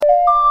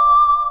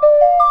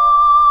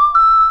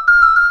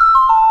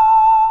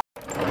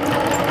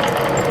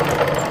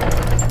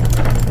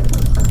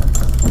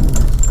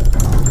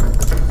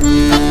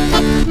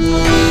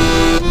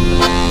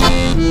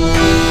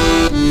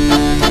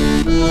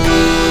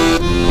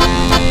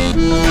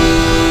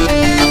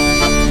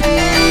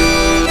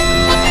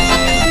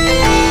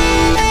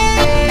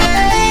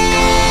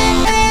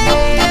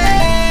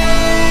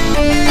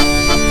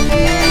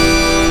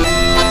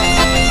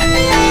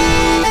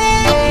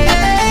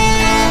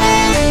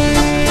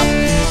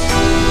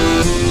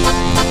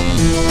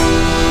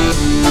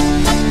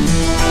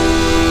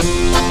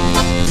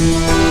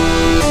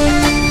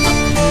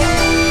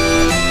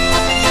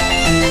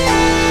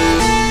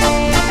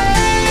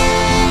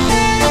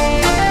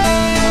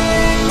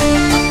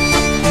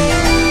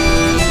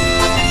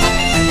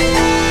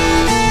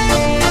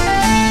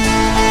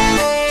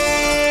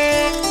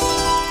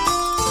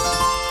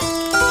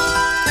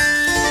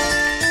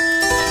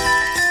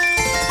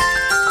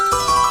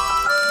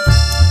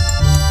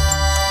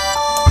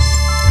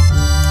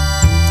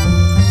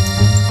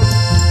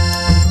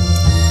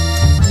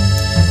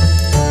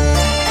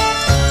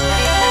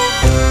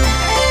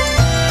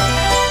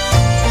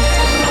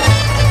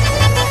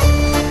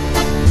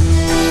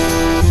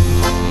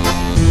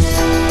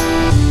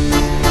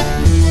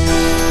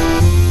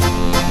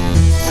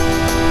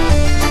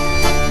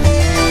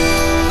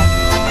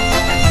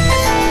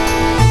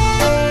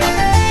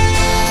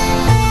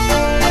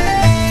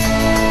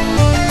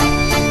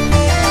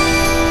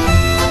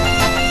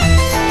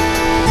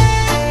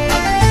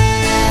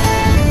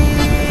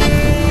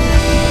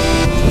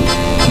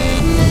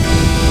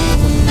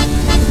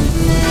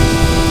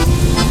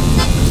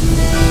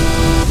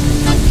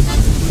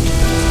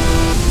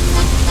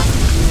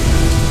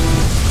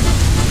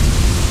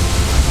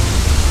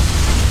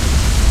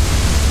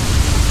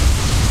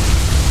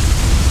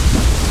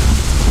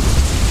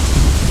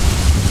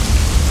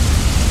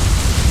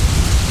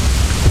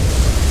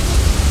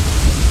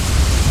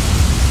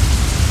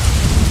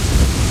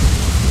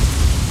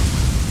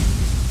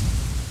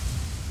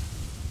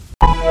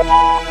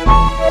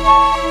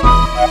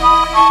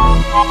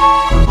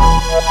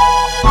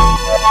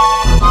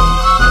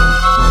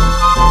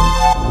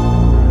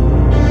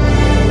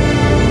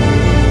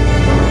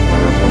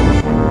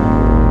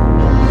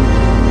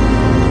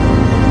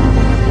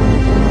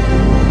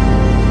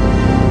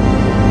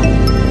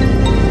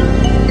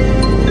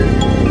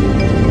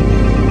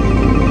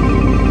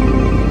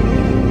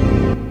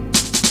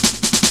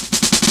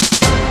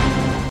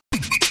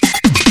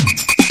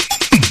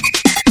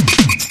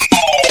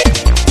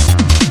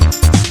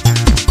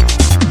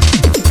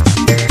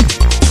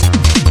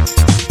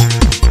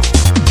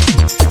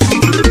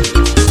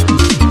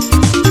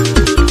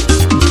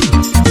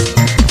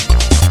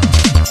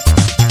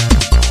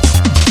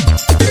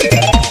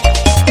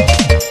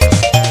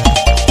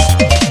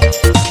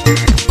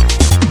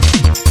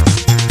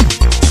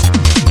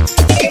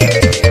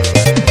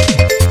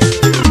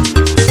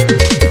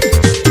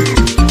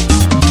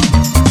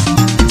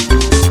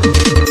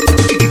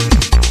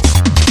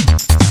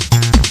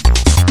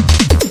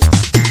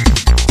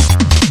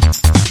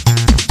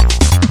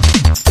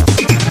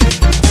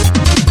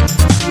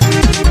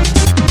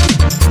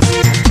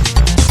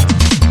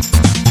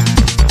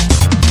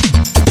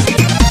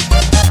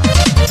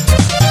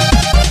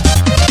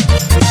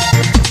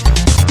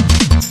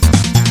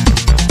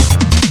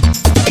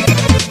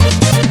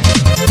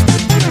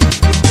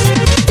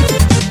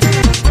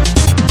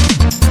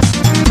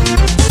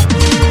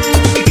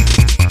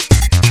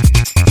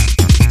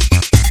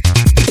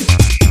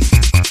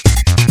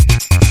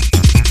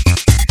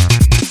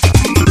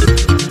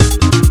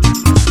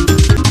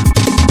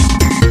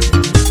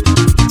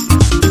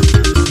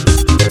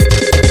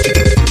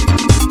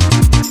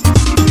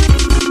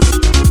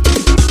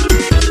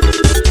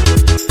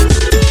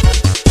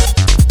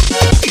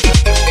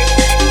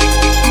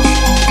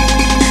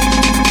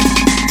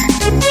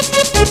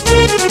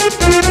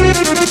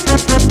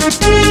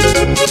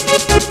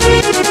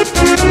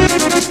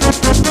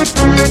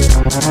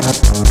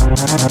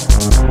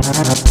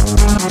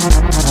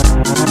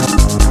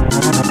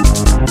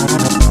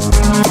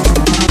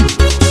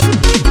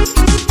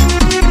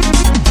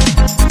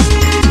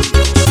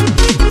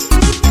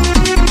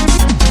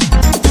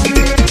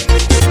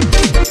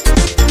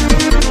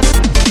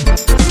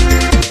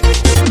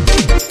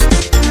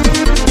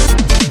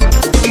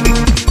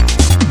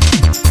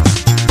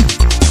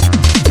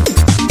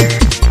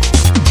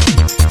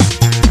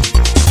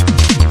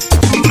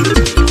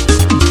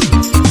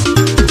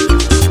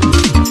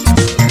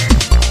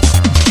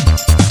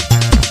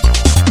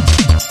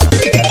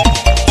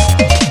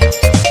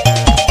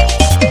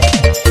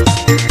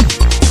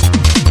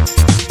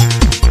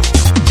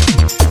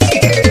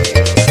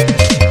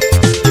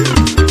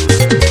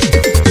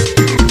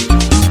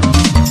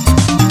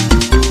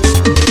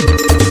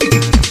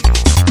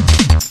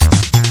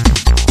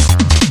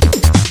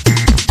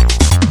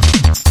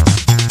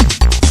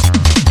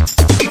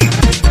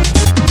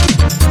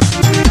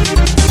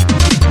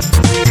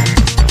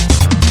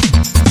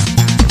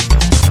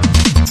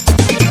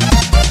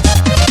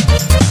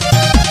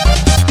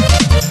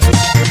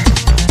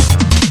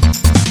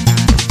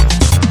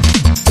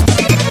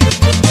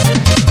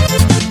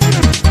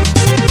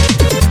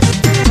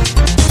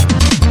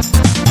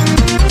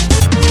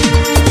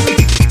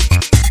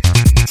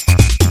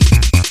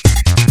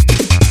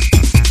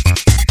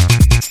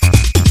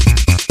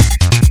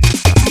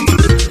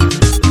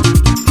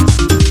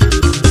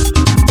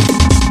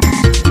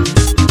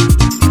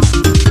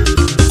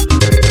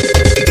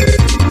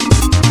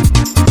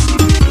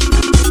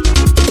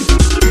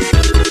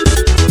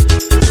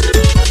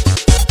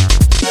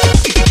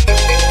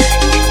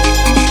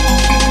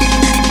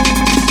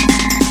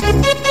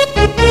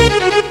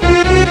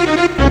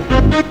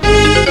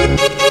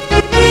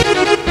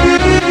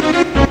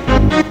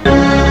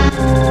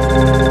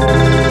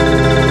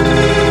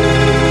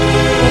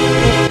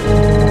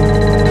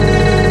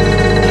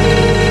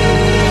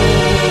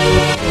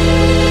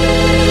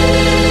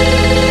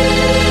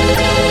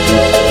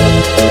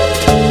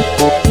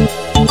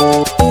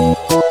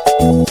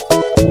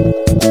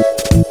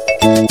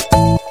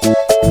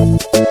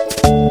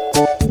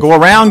Go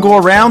around,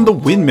 the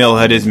windmill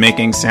head is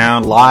making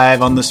sound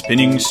live on the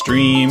spinning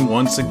stream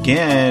once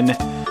again.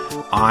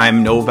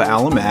 I'm Nova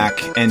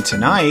Alamac, and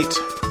tonight,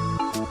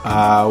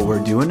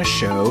 we're doing a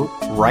show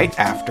right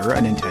after a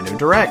Nintendo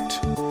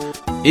Direct.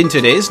 In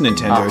today's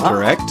Nintendo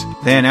Direct,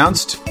 they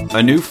announced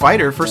a new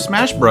fighter for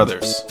Smash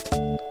Brothers,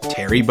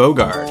 Terry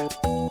Bogard.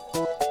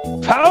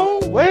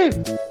 Oh,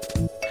 wait!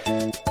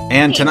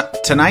 And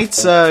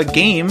tonight's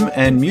game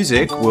and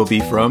music will be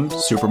from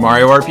Super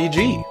Mario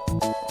RPG.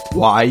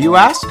 Why, you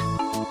ask?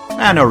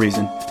 No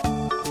reason.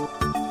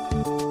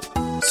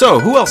 So,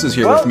 who else is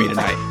here with me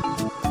tonight?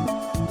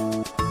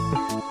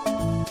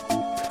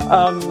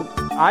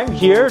 I'm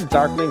here,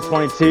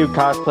 Darkling22,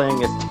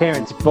 cosplaying as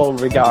Terrence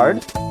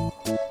Beauregard.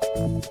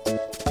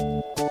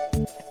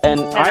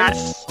 And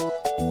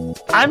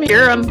I'm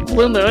here, I'm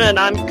Blue Moon, and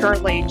I'm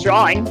currently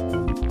drawing.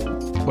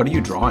 What are you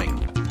drawing?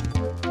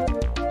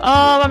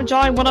 I'm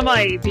drawing one of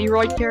my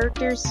Vroid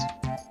characters.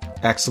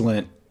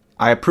 Excellent.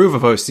 I approve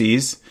of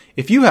OCs.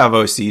 If you have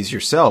OCs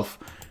yourself,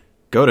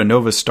 go to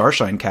Nova's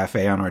Starshine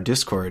Cafe on our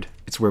Discord.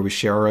 It's where we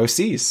share our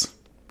OCs.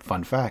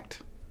 Fun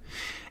fact.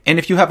 And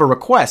if you have a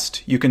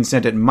request, you can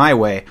send it my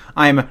way.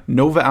 I'm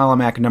Nova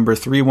Alamac number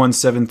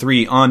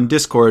 3173 on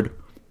Discord.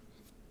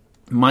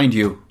 Mind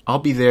you, I'll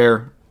be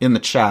there in the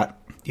chat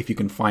if you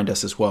can find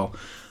us as well.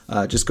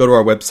 Just go to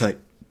our website,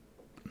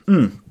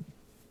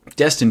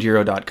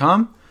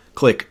 destinedhero.com,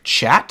 click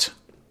chat,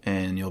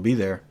 and you'll be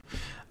there.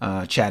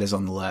 Chat is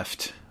on the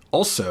left.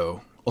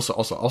 Also,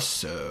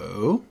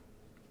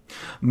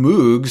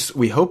 Moogs,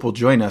 we hope, will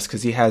join us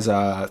because he has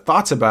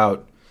thoughts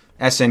about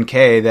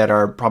SNK that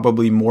are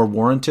probably more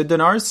warranted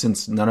than ours,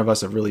 since none of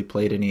us have really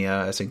played any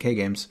SNK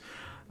games.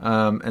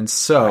 And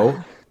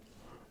so,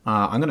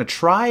 I'm going to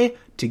try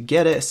to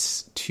get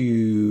us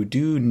to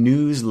do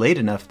news late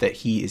enough that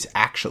he is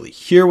actually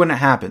here when it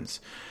happens.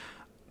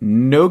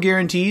 No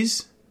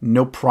guarantees,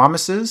 no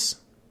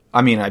promises.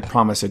 I mean, I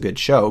promise a good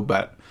show,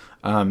 but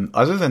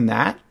other than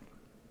that,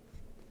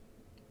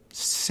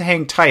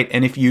 hang tight.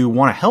 And if you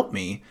want to help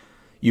me,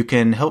 you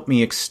can help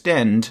me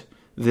extend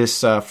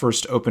this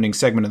first opening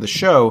segment of the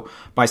show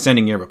by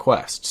sending your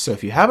request. So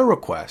if you have a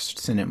request,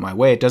 send it my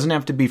way. It doesn't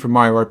have to be from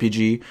Mario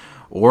RPG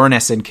or an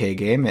SNK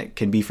game. It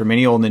can be from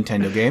any old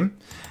Nintendo game.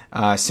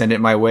 Send it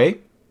my way,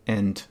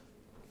 and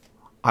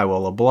I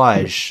will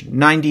oblige.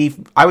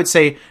 I would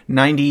say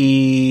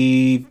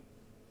 92%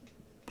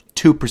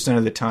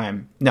 of the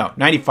time. No,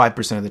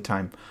 95% of the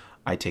time,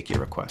 I take your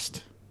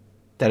request.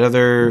 That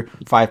other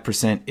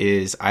 5%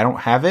 is I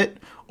don't have it,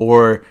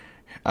 or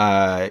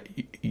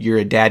you're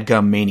a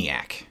dadgum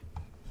maniac.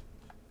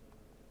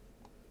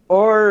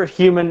 Or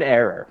human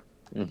error.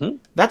 Mm-hmm.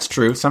 That's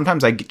true.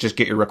 Sometimes I just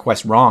get your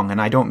request wrong, and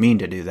I don't mean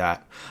to do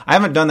that. I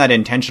haven't done that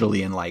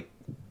intentionally in,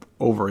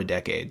 over a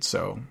decade,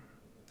 so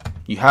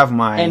you have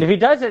my... And if he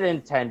does it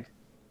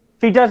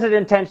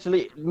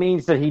intentionally, it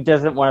means that he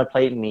doesn't want to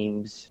play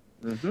memes.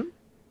 Mm-hmm.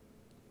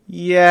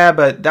 Yeah,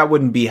 but that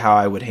wouldn't be how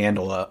I would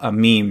handle a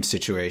meme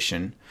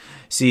situation.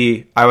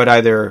 See, I would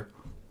either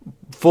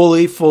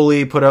fully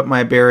put up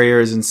my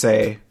barriers and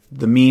say,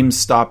 the memes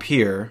stop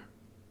here,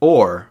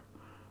 or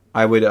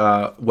I would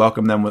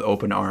welcome them with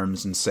open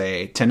arms and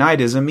say,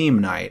 tonight is a meme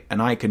night,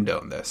 and I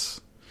condone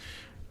this.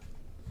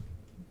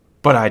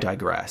 But I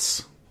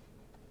digress.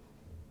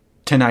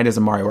 Tonight is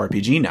a Mario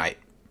RPG night.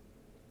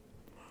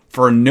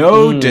 For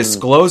no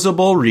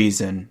disclosable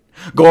reason.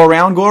 Go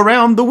around,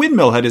 the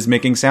windmill head is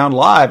making sound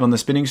live on the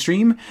spinning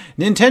stream,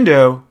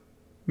 Nintendo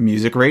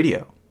Music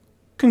Radio.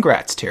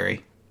 Congrats,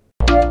 Terry.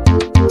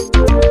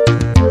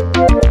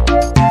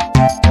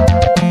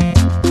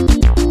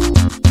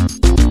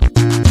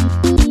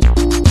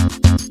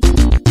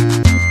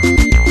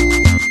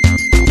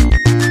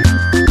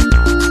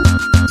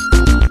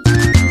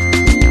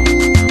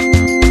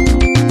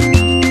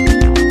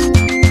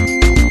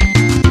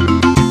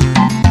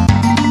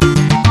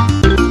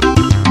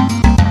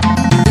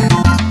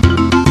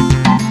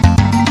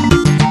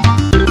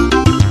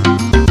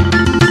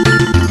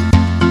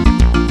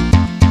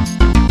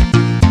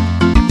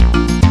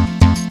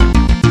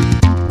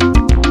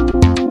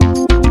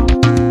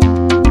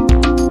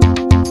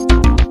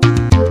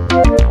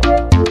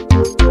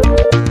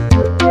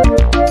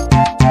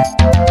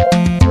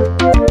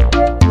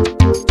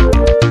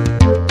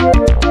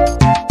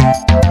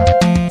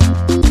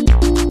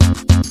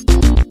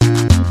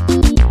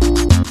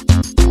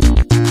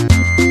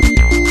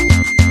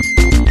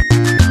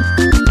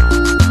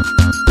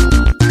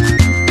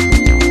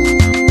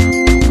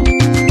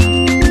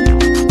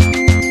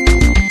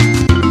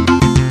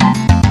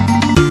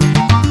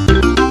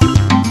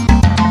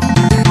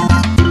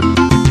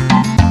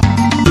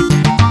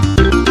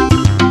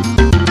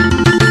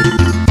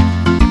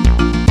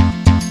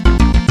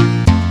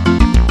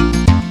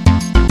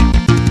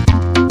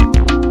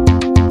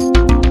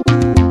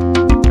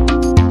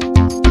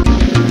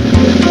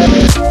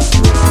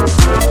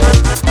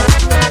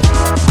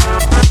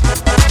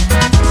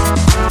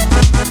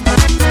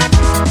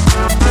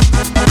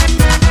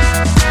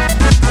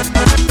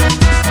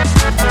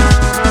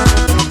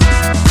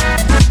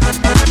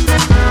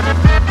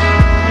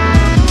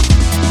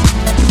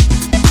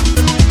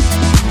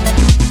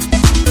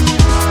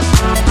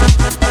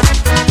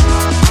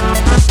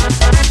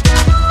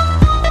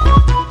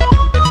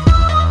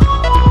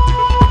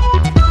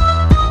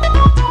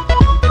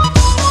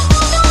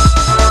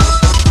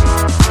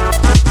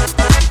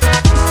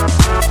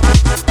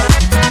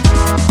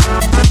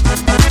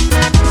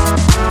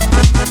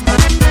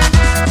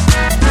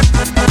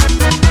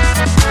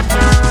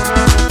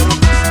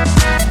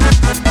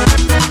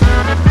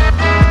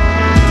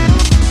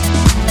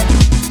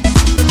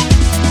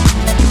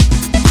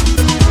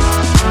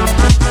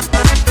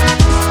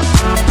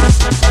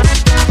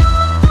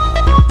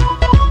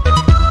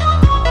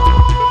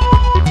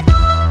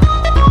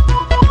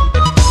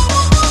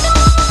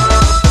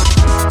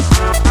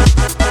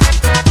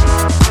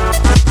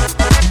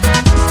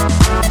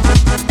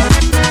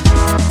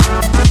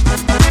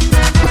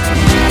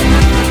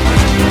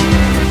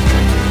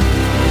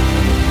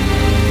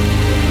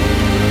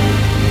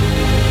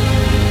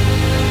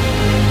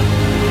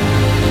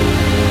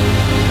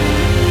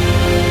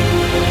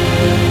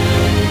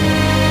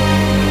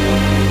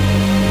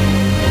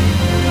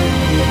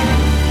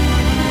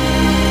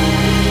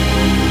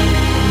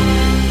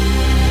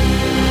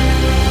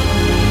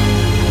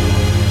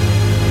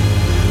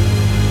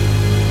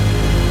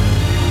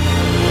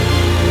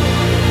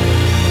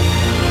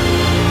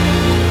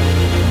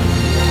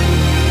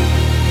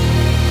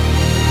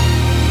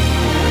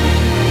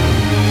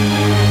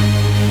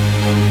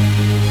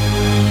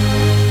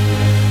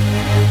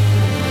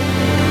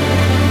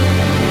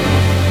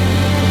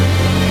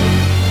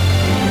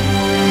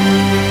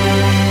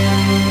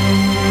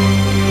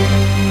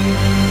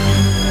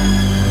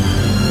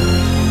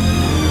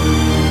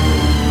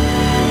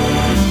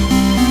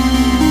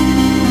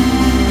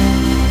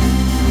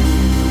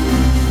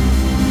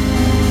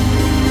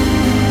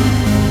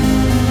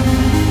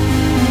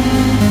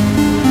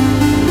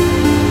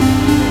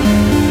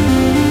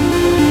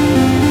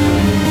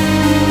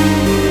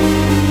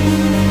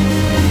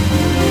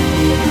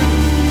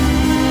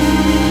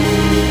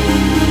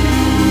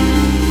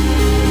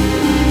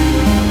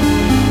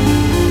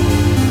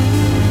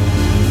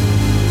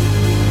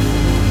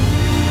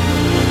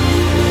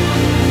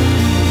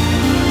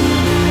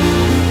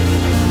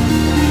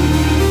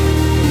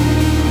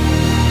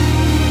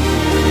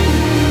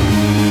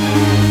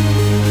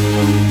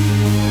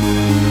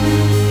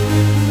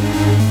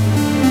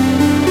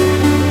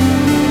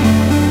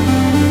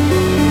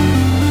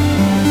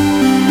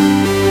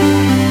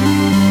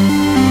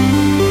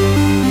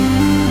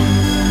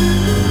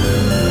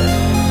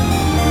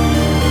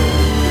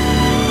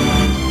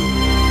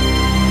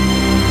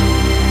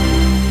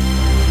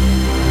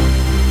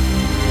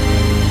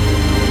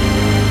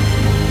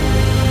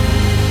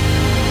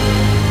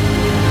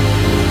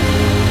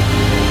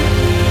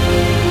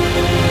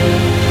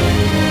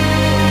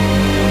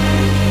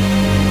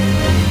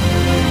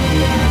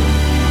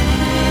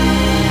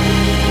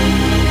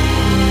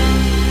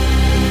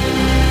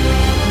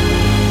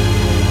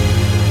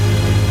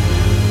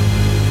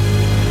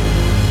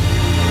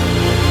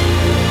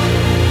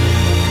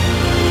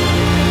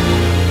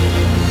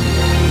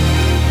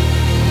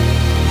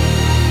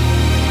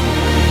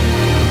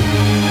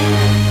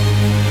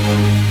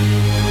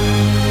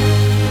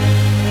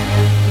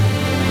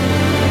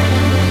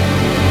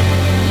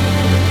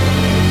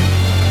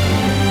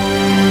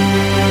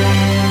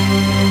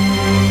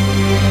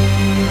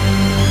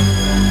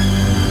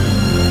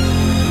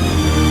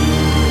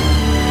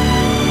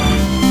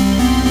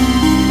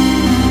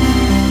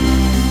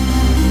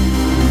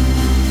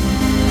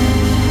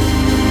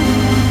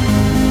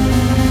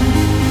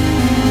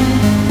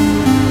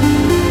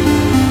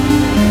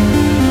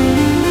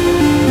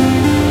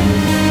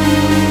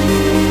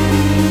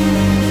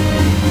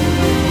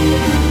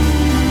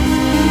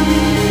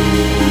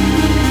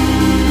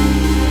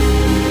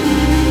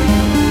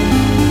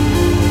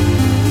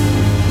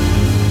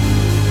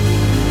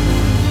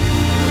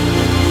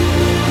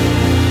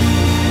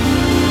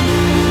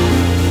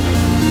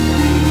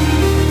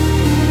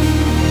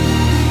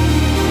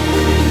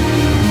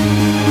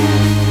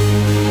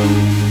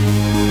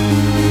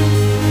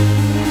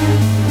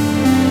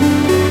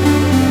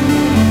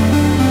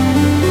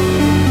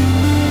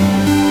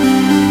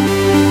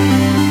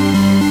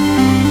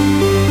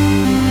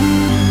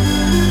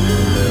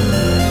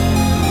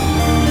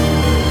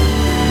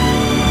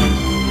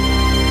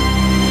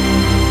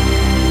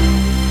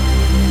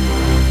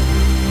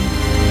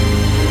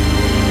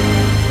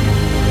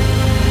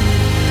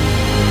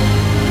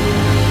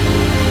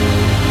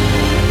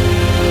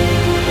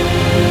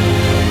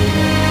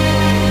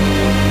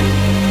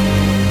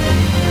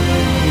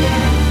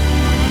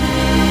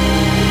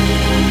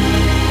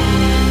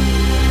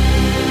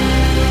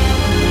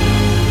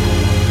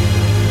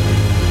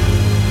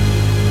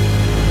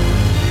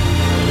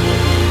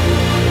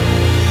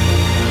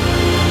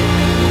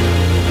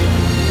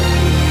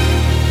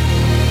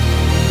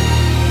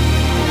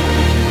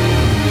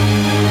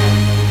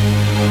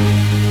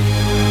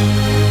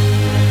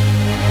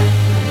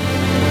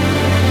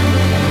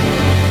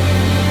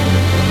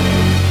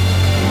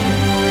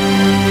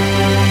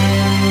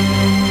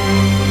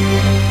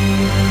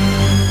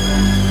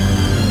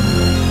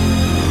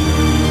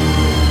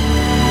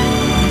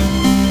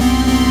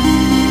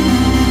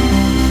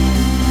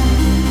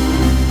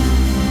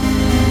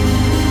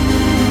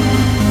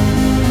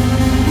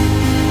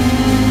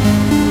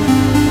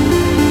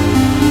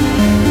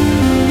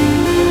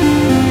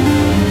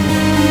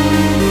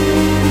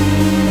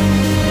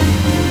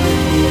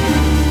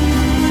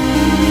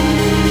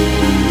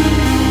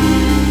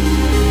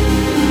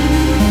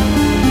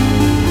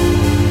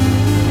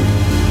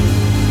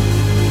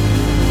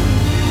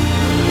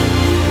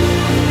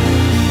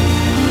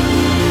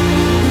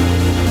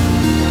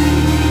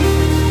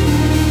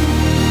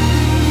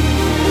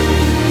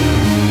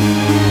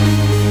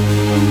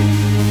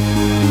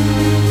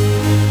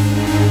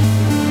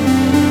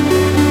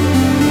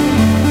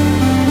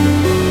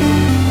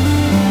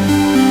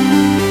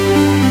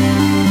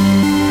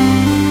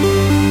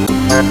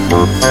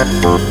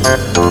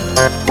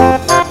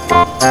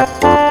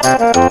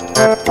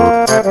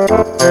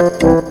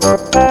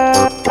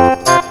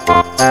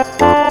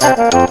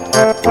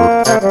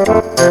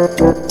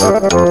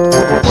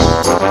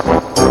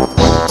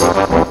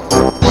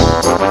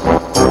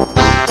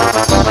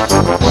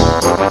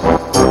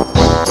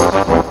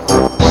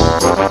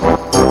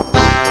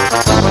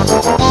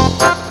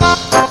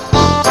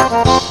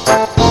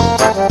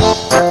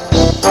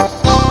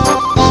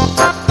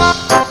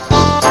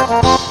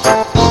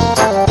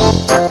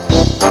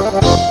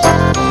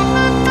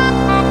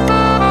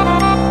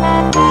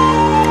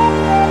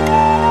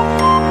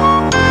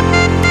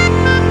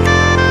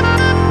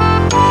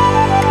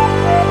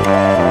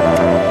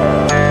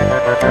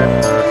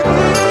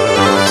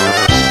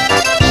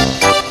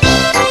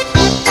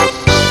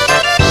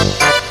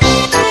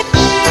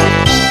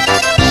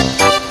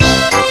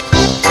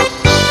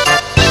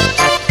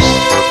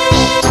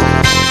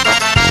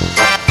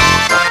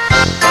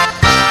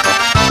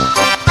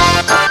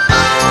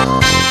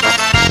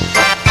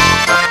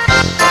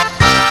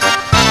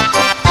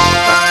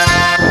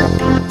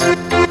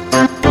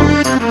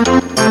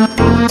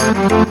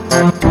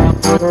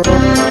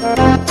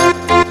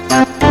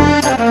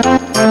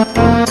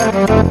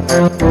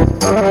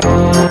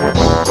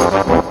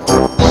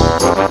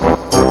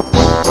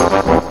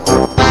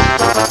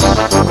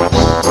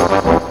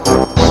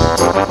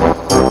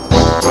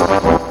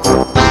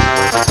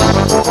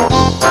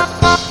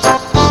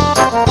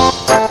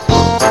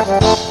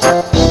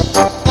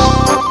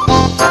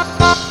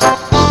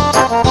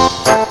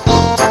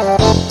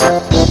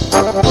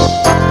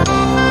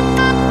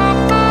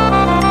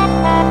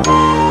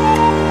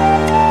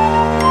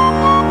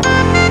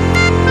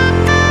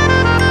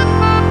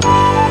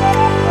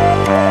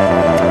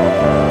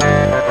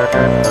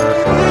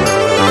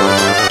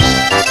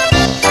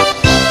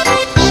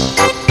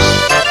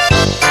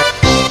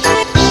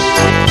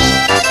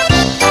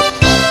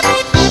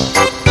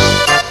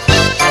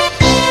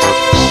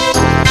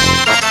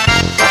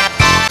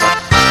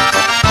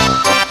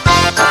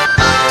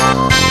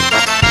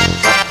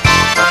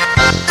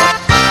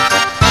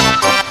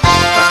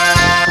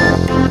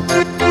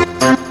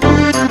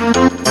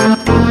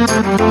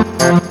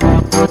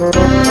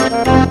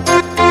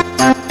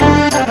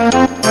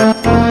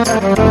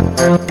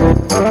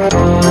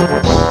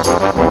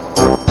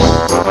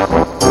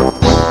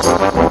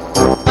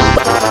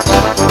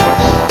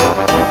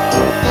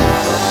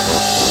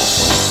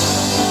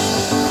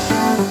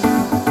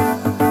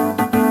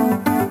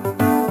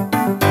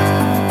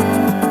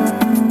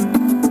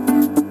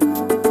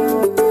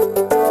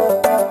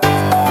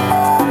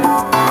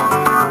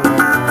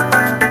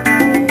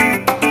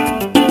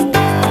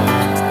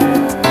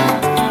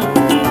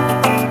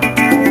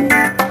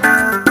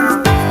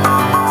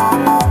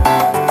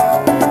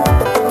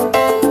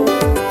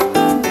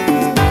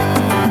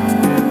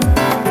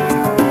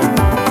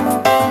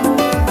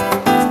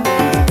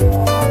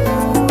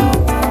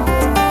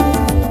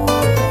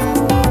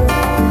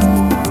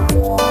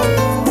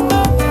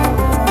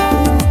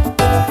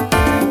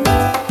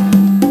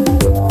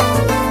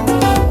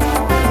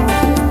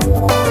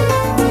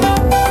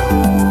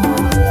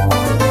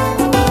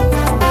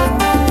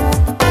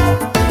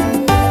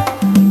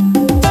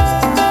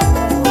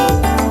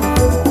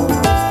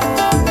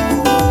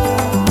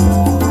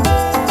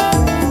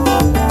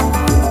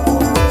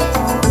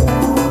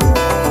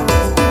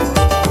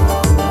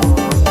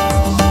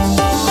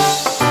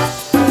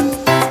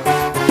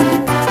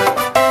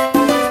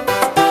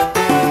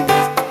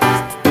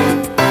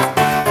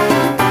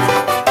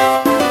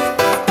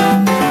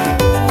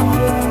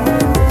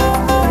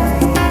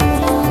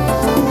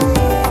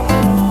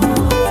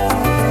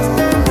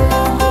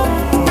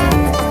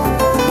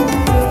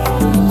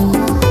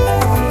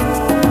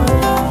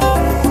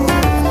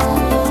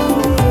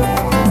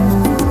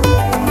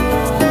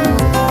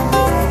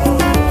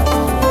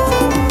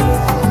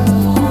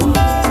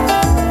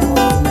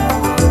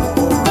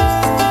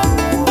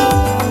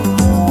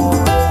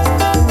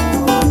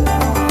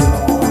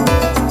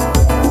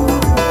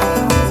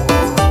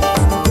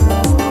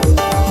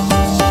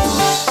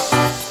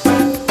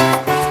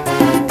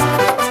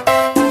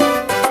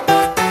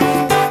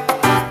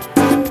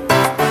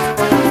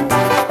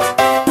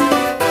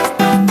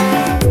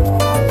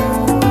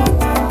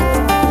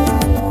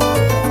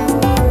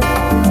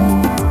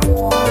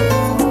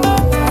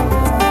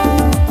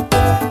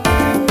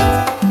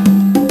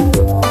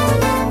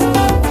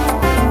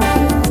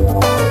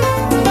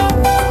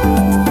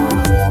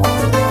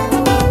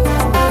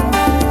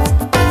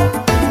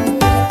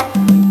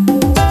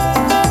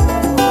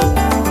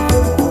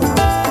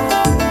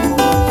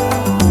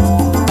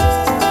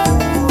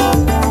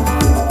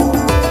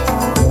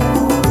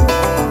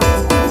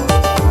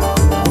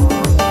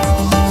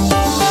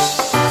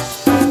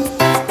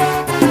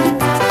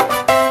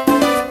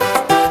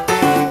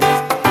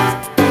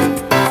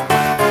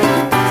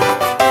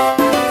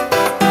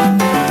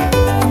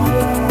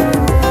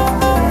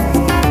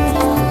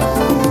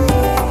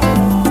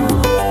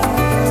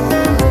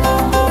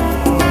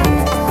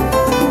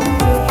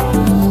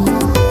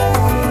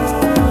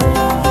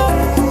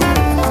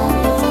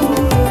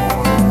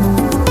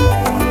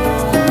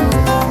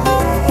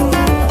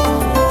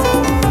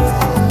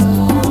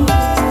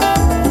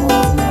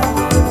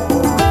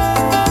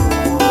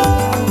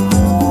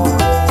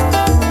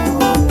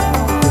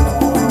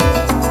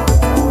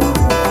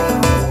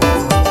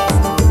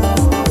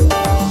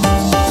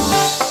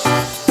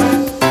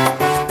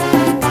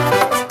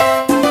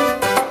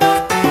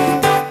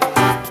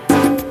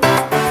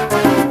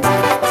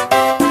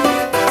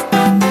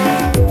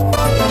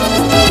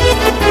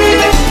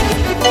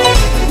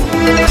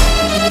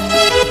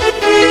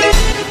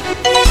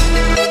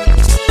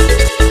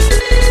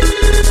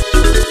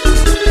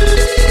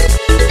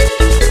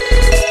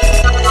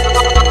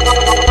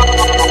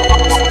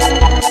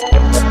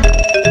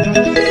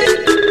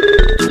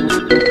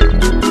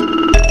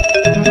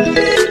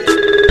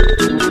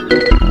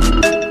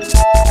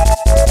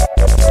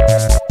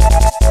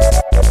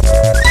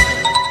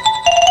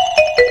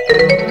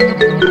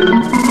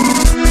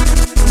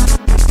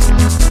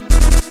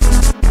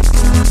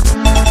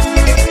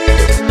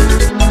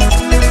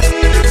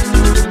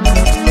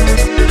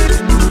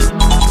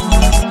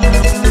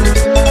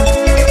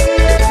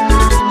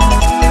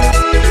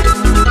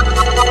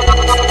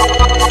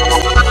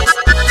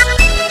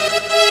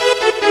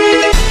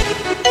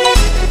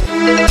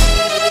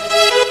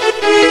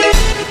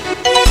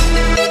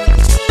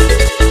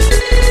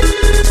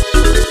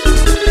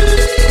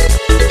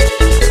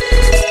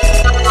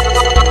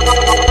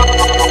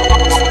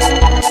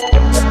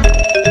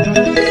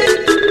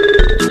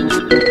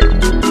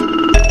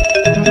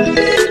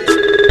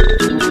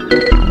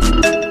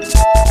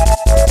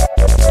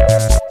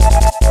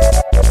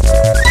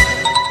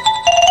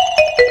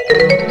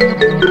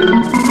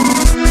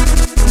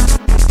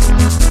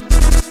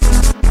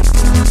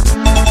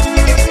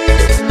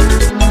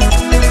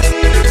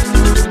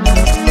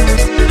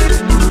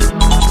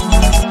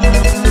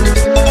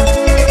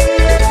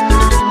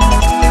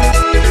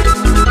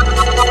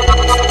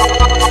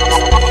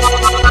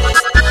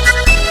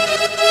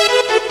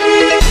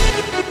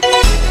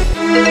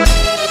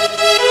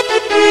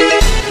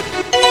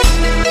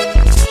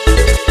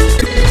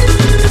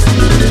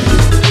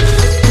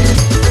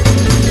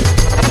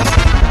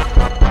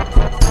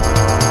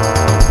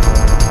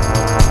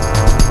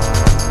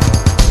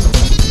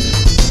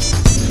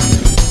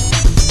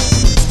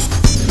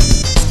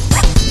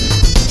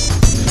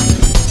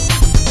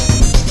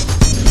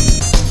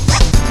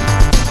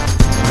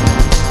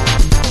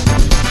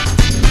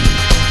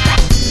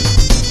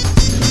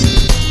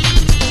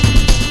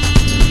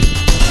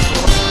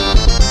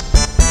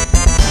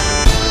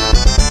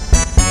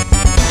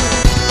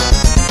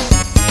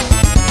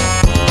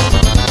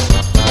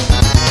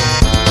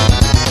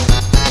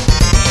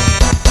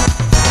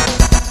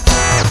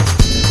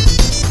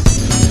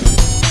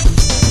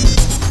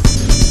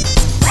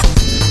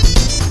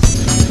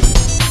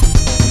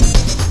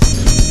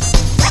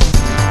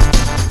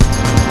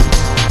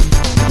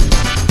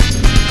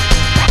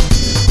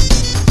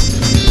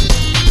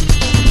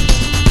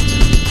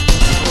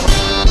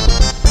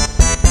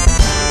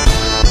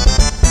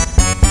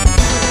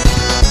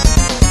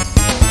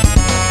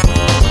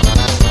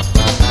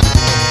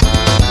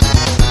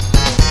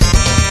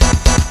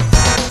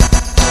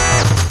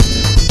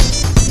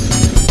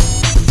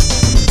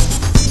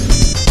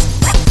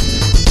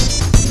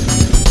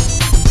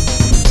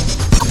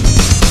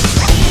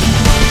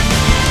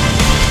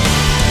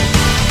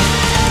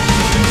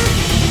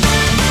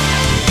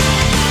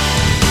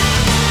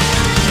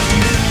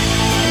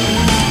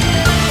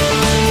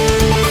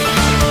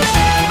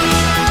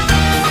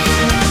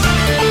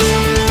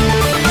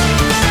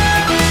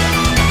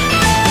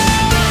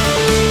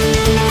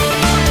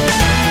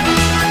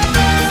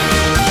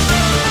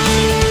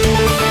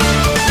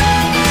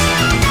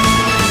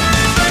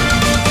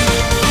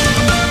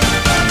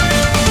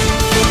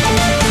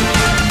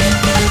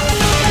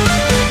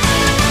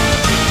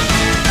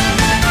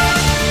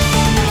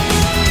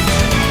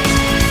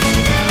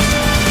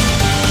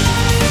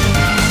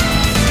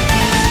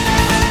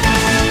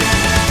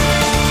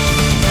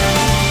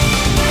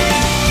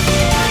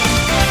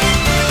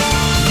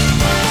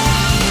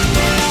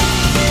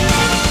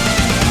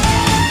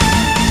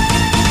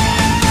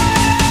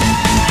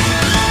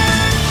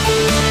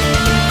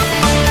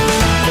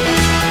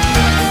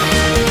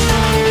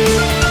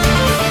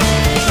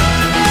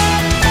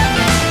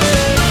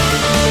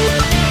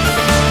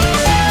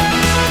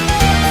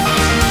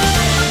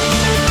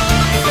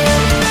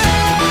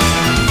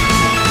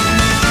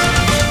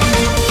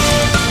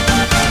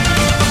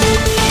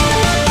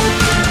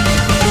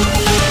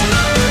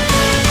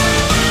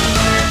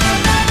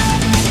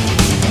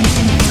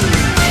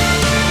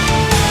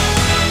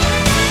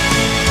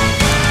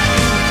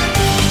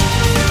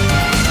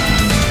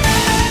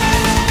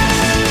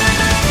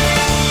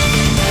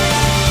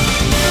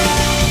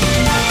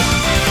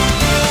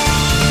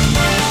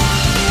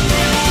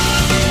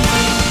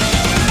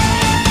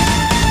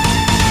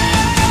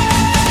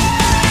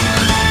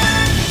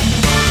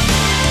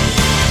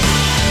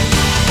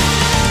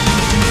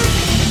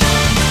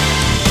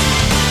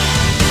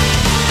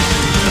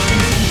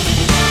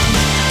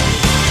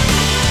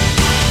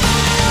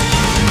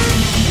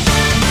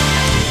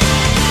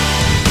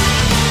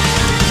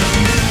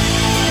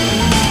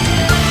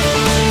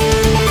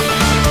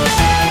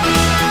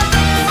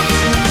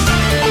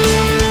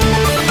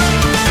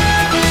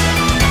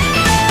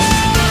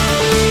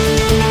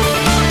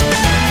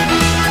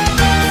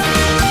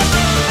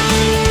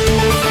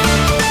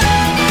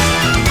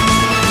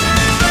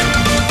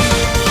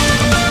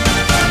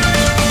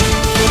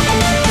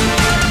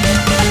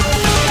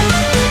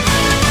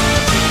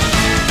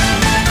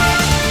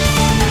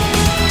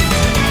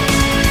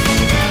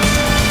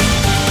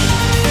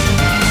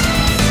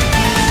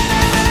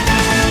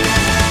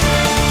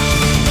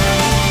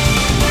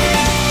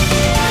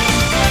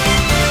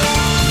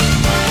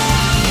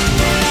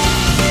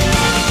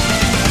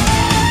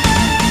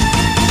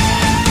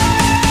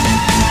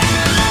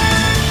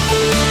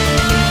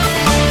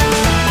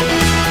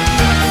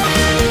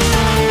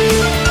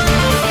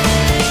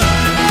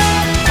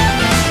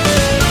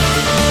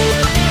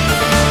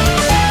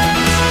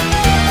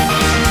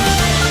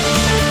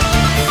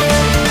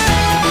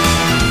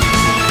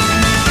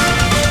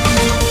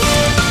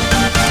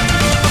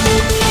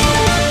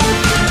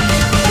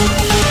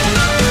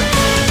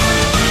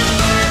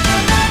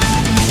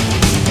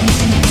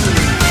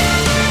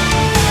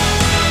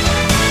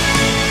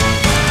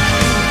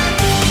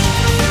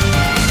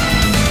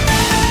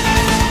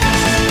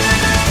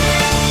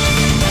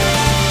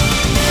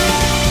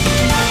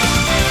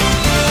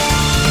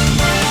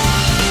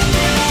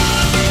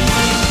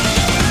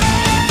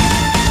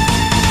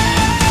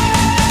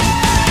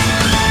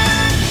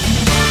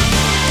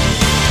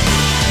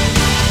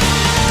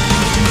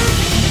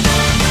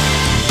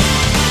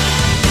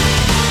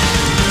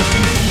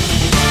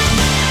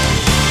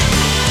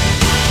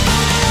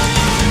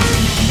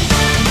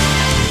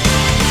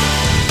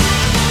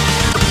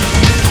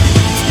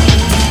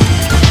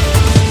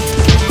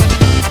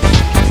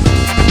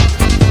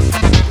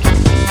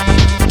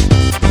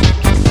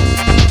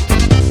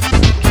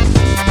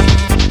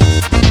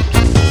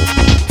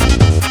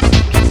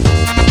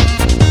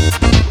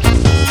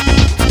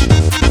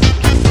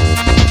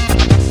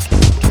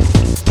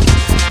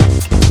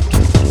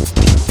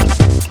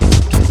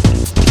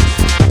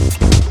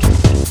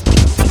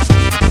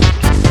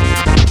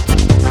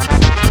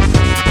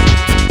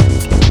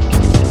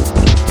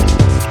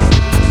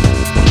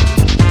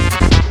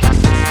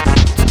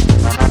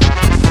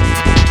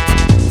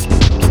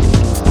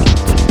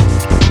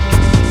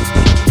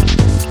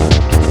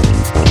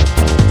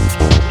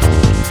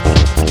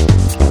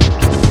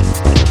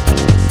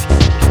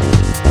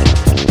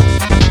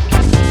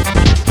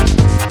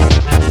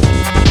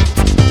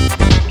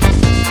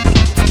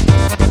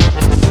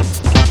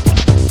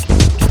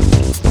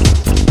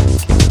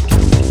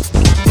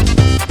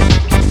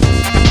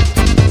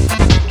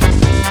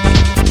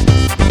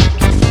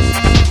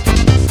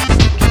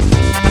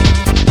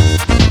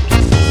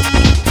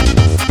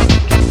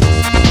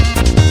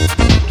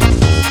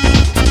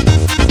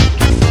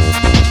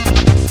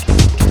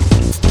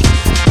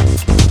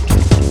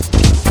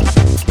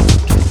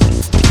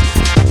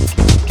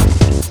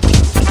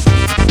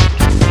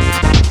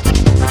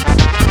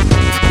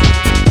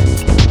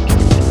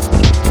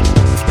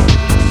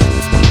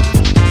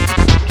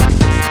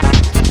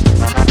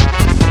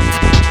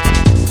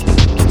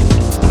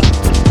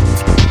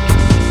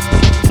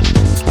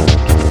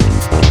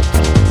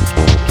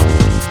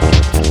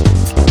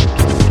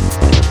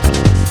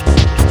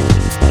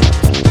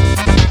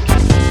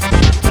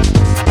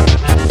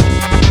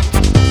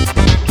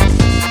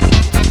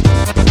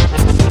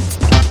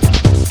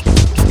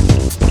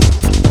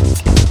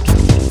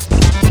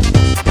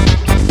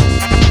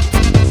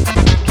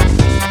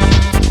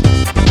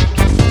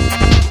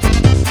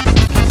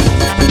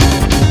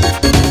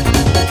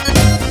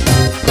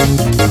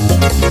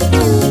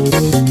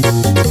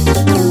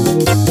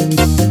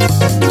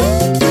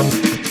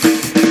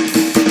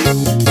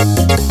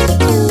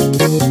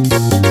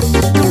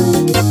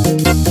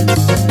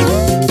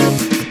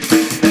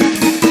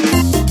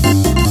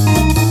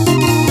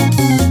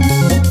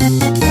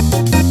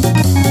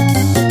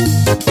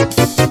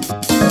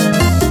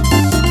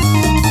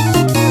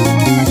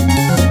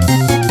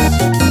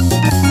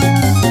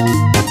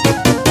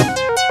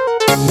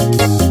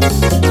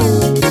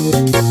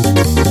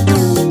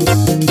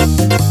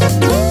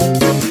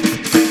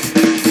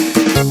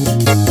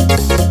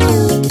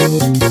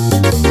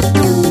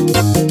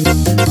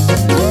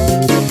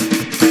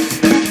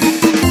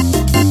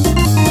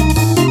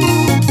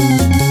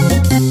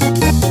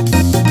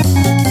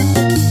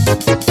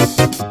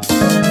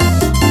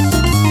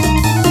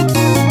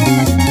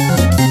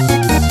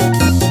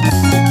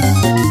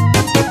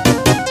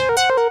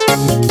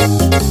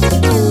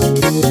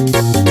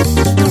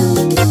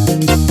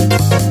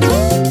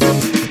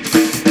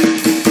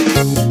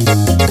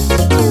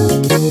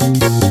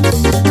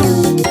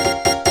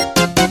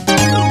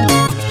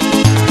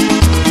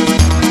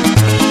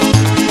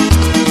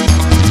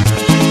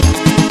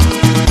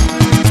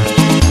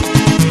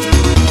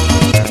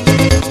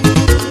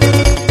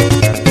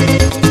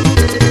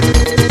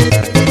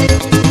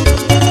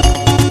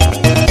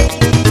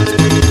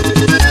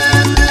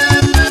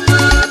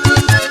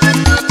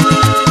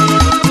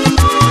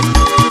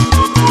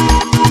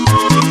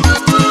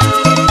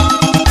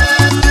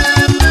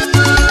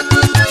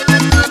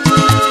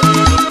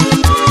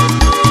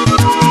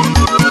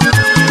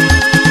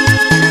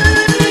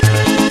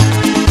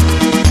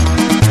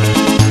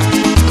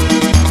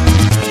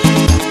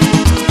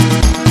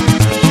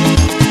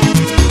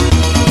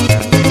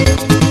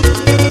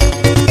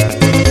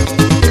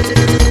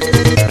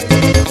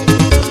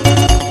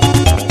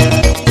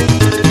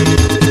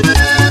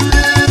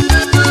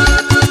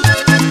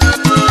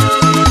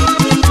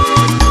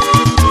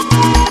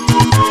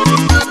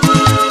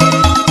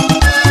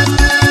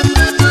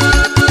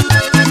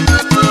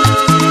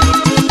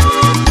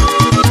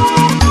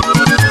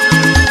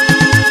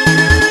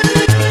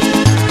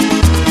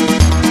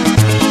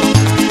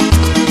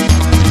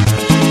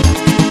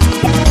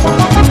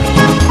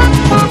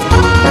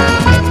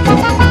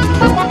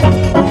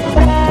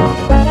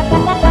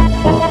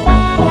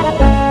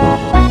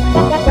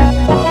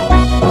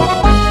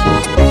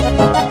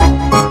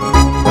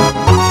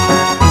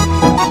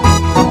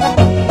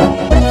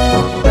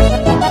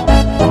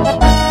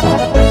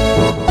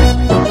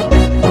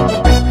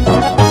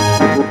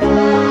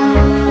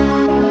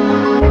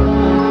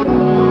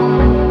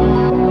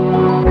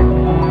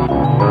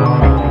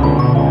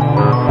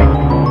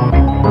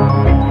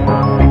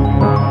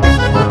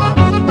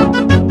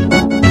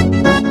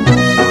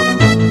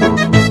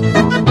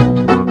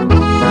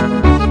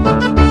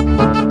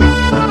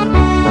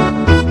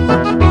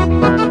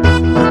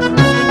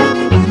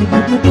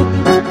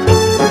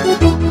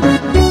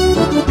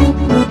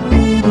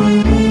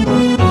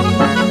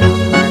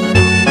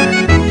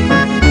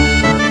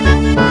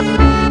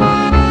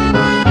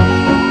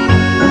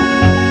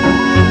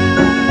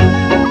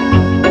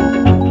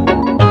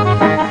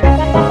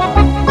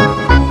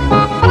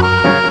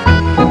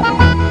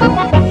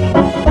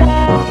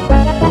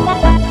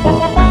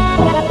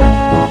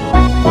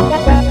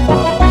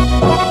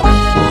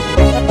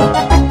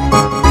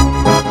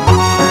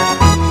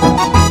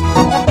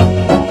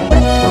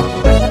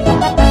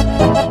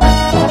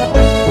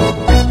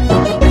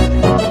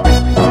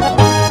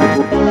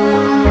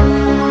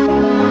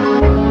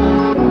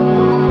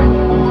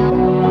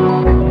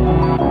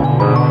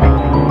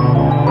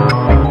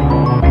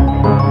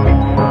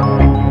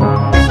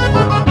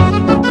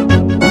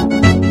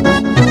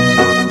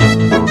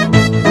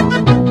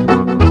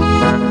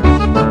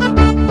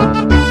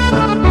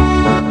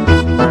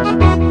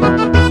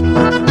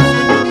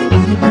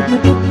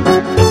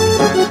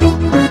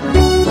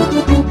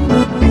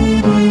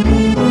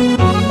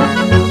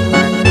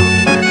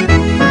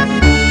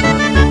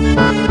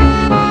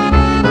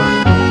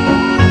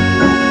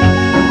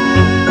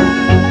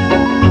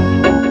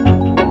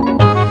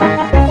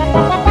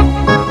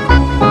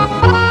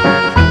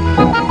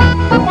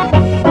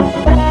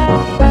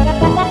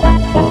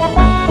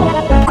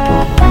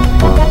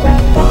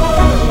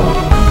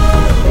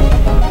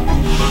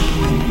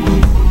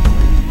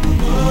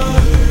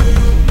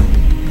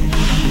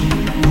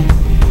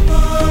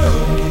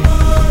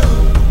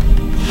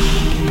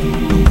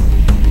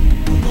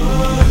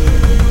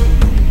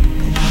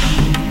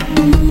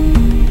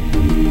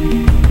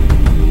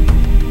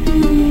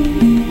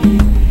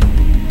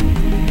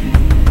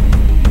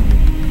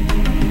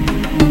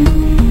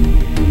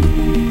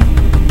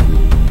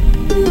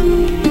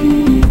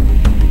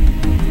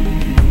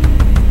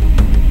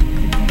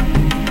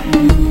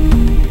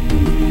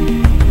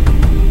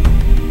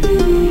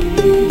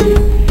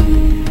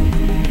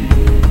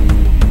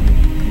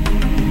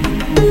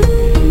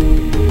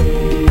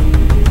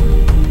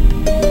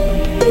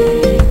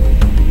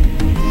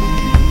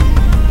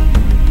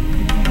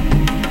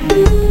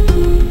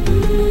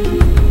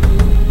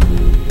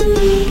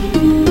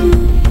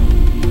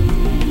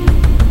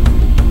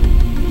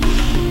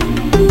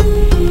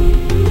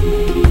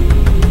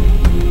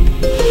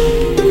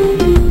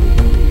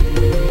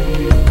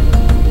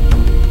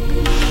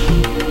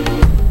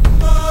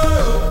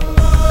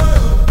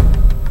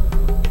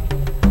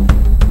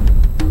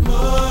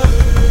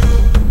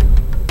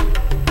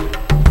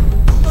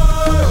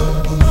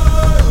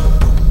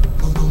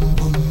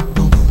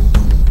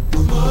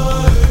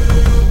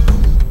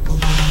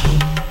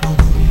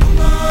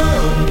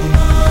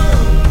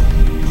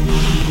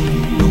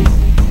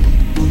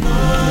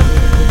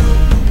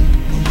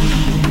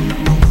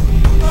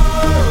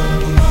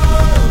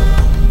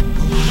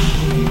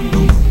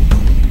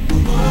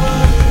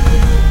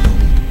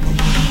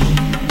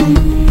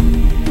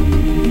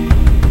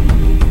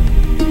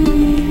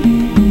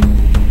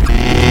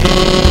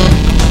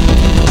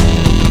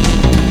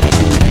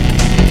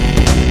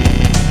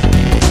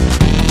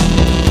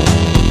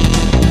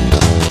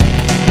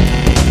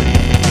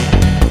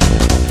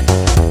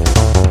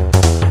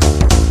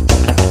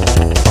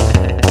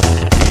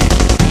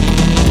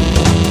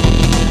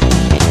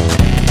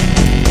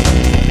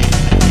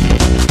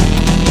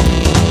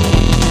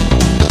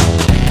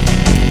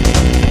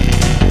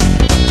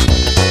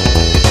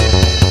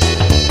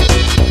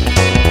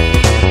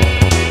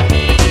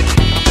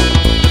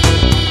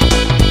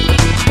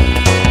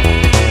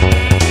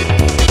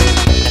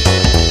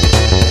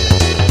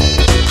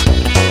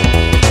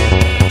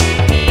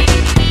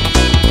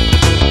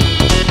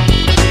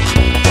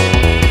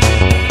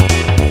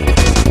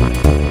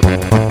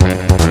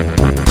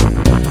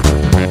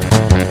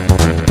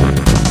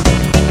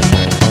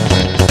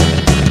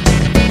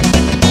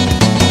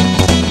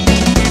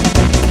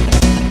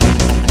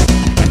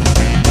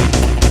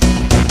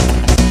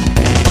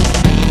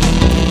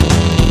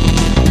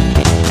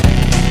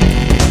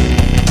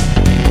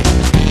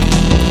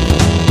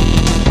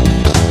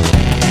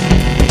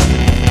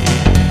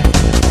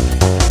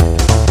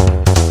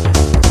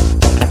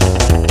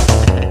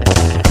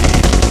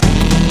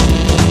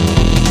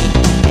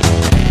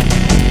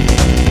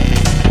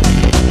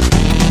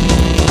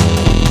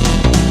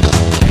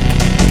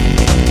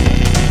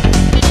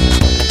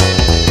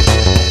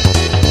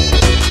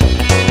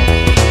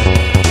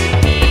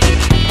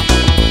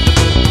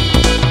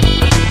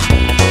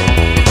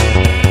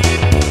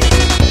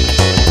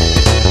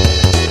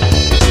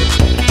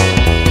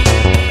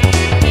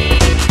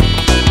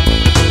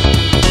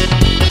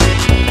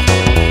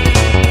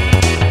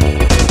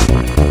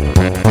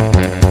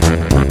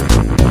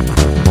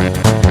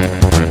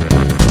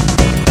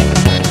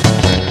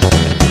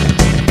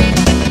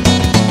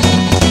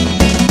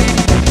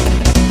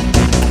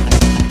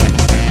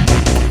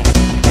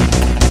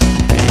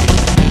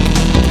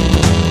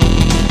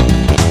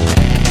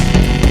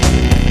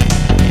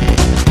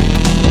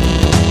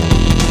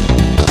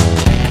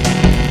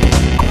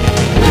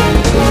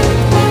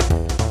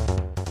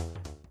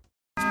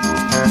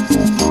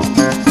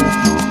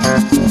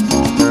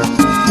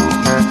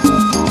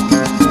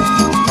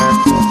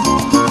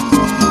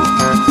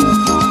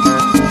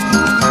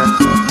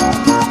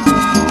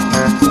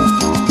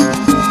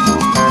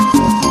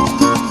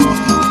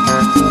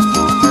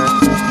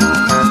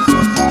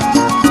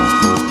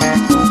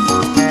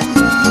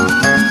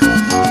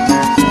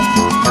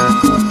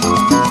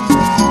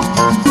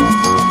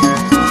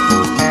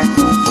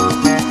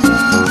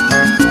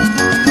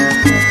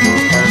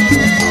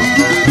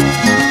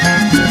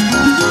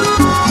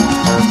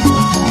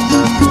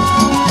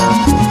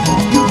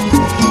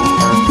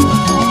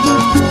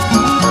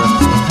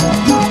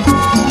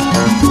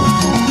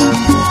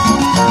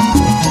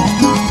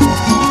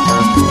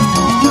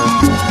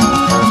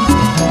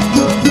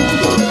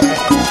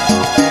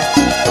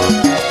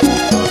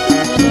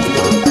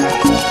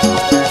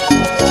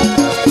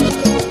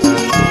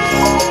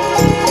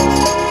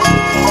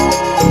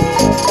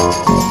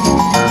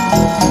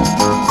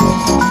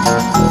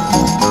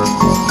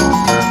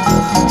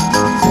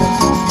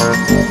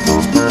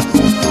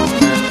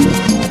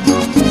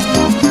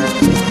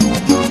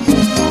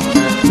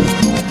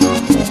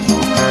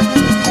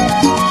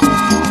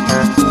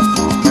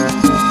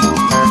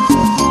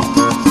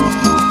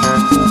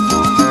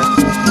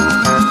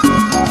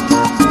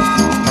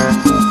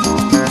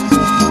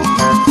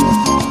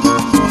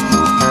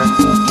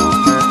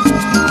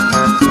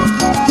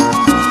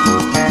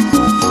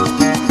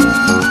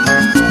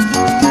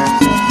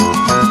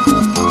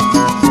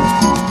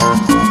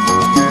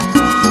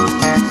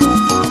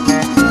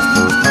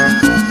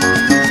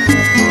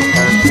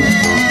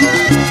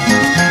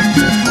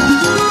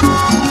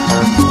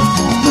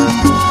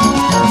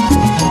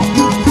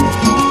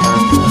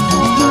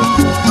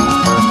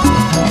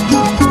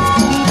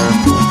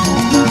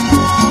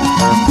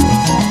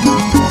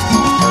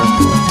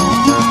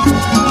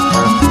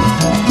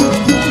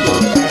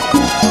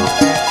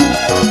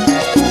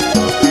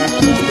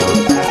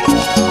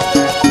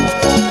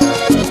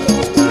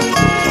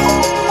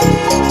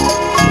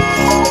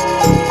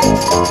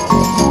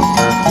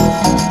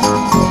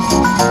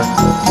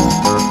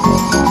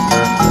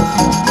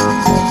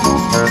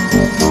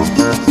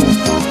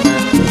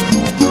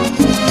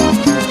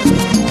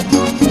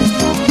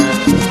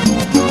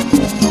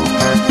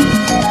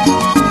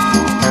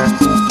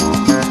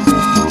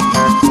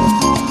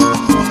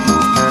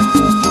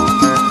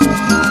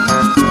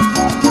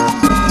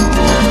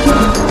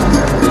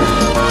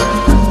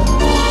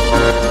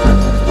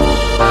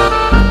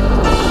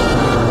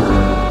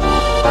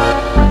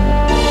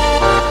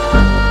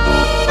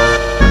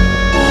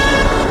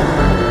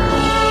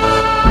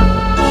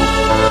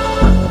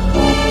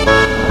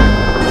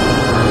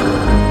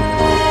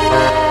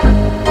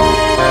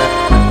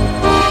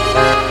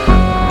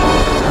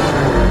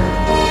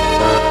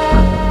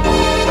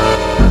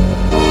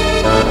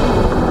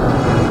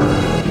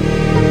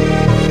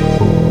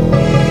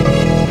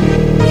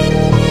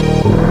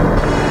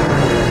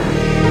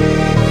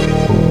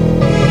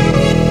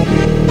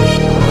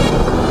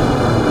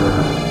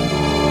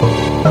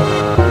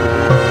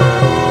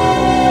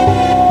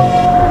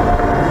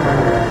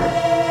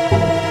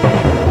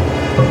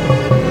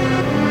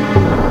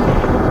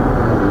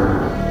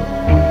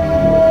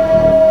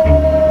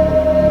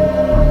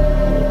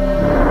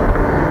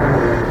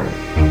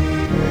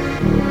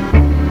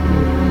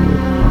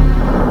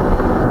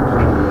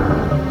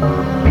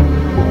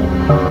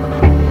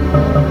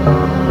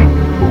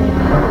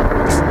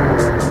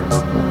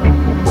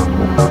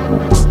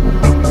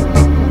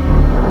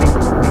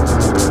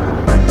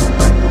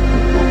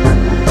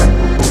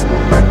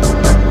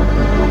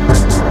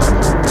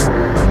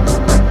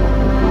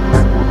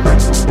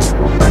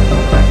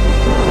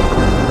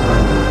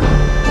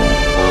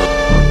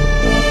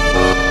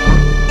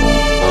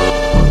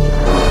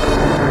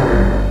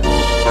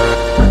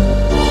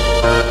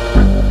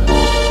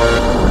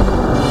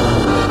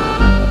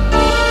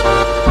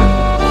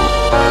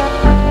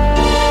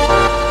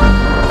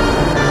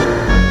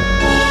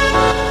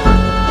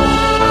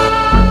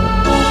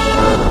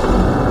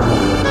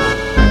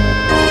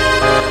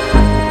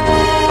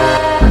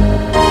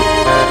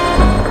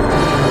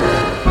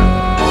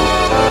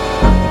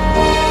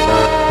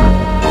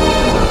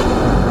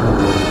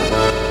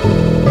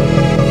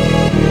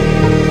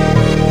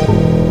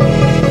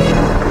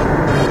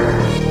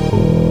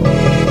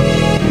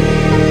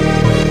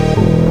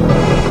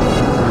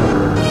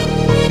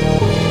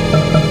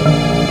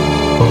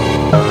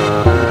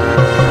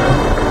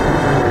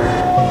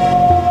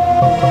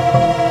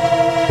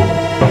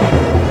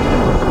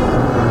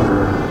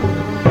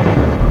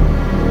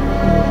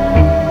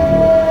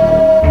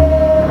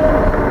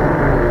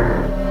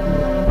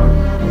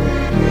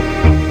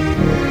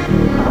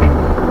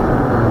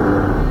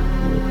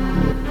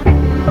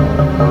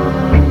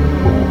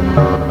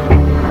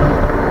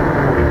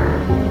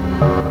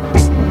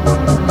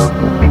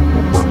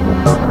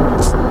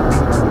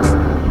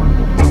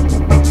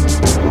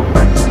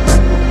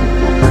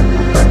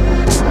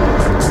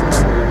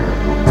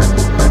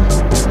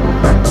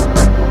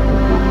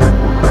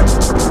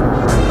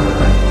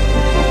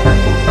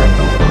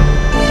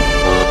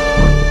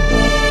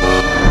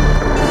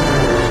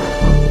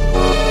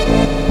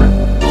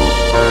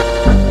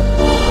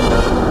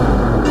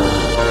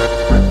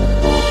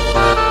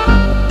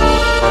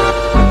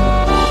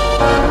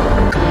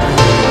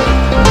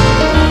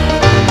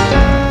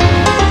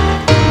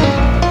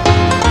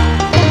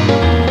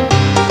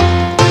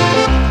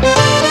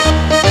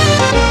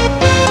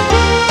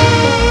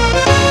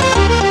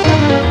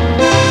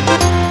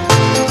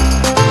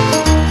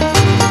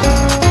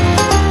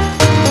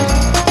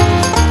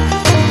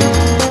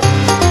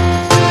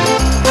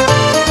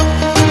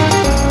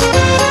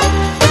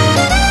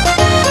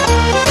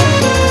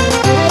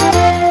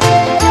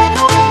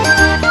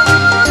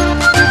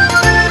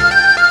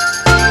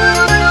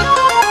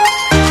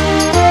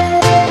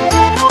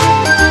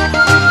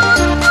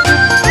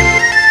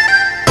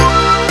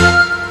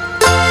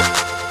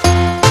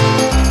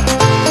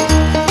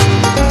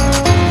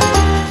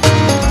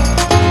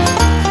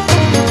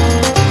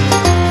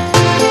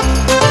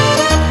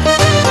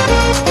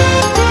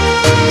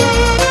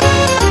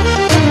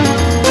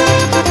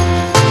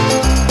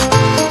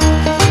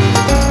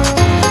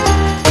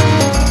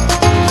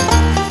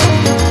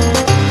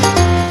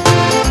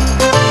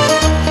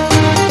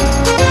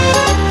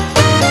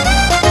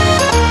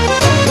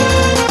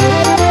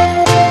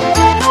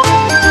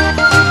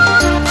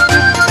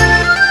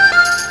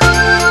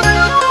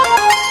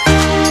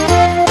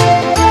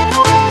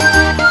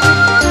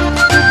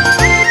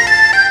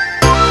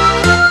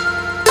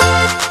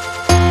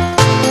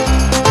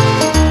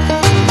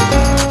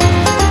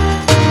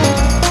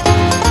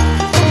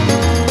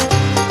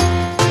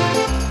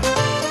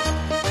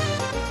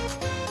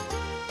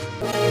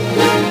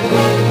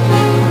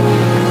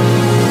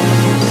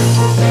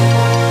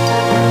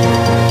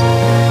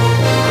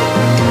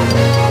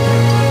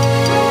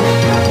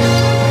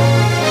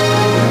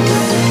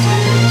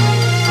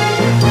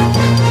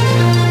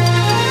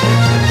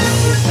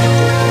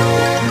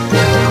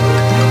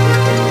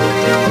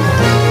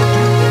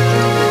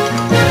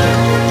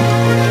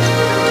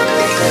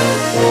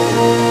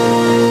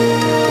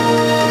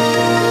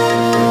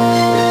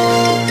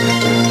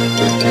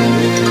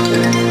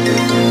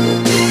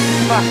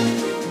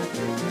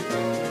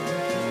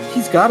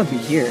 gotta be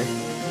here.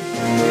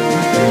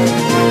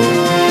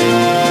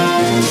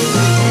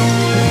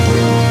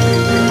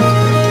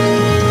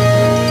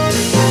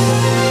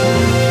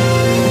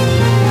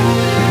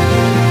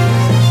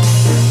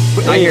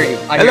 I hear you.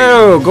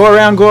 Hello, go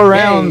around.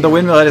 Hey. The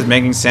Windmill Head is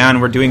making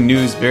sound. We're doing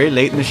news very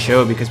late in the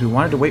show because we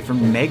wanted to wait for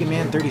Mega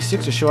Man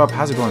 36 to show up.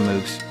 How's it going,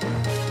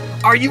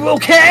 Moogs? Are you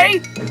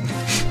okay?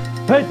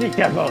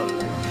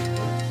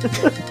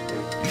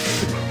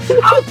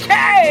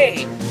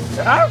 Okay!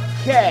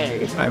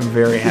 Okay. I'm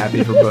very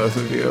happy for both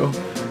of you.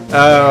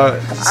 I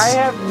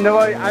have no.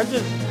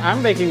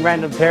 I'm making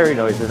random Terry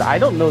noises. I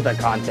don't know the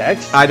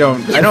context. I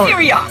don't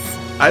Furious!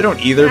 I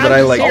don't either, but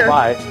I'm I just here.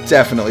 Bye.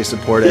 definitely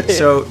support it.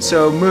 So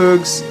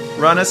Moogs,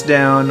 run us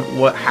down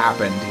what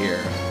happened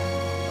here.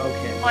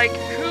 Okay. Like,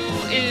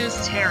 who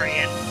is Terry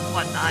and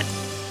whatnot?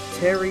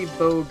 Terry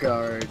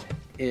Bogard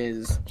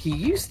he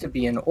used to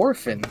be an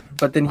orphan,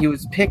 but then he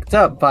was picked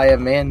up by a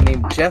man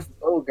named Jeff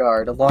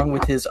Bogard along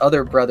with his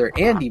other brother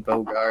Andy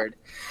Bogard,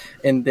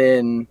 and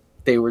then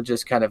they were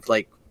just kind of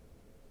like,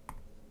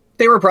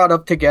 they were brought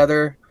up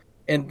together,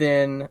 and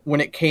then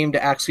when it came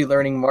to actually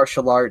learning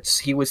martial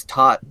arts,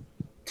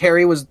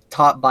 Terry was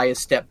taught by his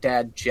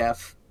stepdad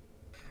Jeff,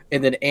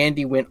 and then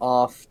Andy went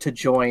off to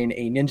join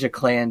a ninja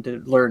clan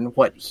to learn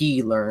what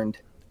he learned.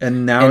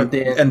 And now,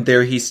 And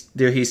there he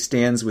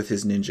stands with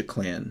his ninja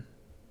clan.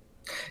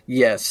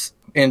 Yes,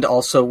 and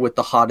also with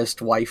the hottest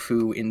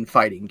waifu in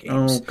fighting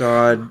games. Oh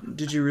God,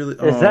 did you really?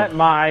 Is that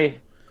my?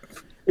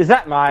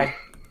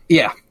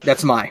 Yeah,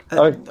 that's my.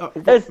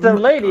 It's the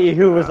lady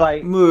who was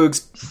like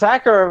Moogs?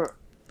 Sakura.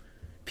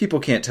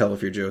 People can't tell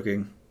if you're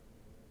joking.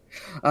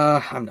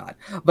 I'm not.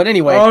 But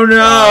anyway. Oh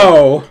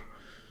no.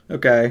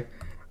 Okay.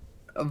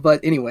 But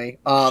anyway,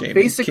 Shaming.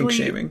 basically. Kink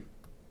shaming.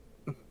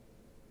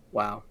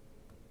 Wow.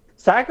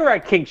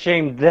 Sakura kink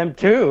shamed them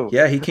too.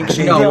 Yeah, he kink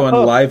shamed No. you on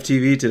live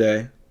TV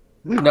today.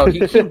 No, he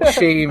kink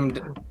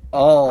shamed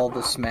all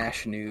the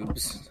Smash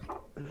noobs.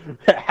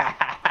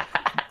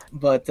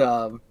 But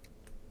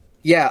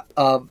yeah,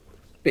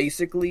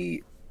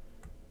 basically,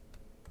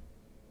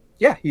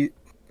 yeah.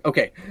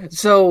 Okay.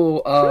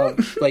 So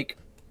like,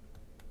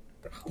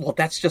 well,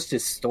 that's just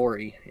his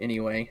story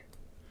anyway.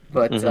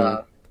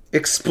 But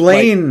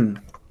Explain.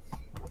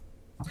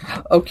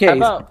 okay. How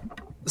about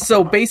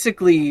So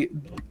basically,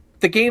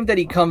 the game that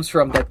he comes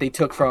from, that they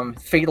took from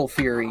Fatal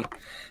Fury,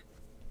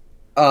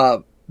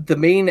 the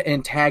main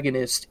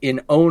antagonist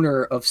and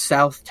owner of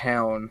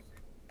Southtown,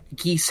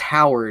 Geese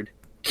Howard,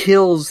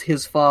 kills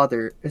his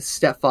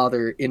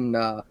stepfather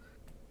in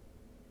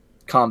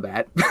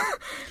combat.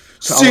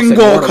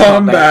 Single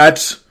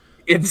combat.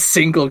 In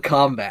single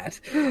combat.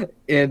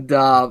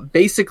 And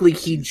basically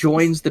he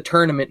joins the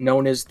tournament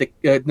known as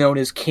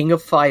King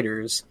of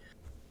Fighters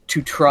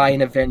to try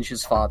and avenge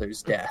his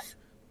father's death.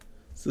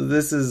 So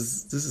this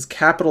is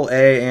capital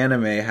A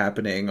anime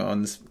happening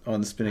on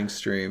the Spinning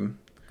Stream.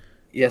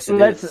 Yes,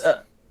 it is.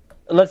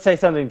 Let's say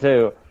something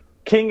too.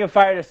 King of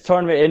Fighters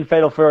tournament in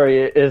Fatal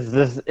Fury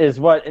is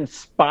what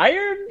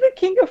inspired the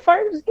King of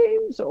Fighters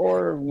games,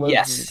 or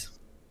Yes.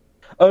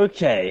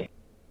 Okay.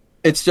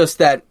 It's just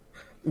that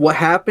what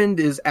happened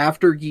is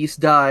after Geese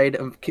died,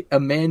 a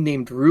man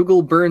named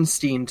Rugal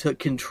Bernstein took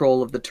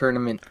control of the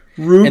tournament.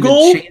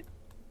 Rugal?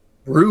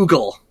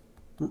 Rugal.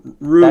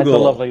 That's a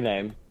lovely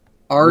name.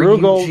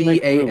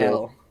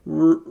 Rugal.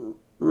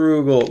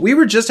 Rugal. We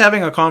were just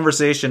having a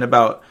conversation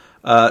about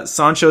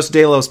Sanchos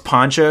de los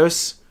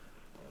Panchos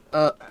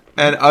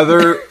and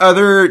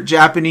other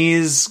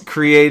Japanese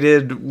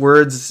created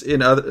words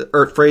in other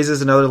or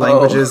phrases in other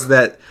languages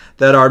that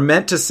are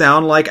meant to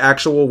sound like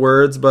actual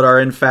words but are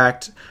in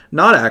fact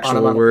not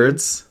actual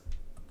words.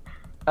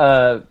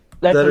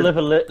 That's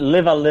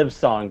a live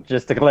song,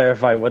 just to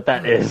clarify what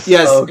that is.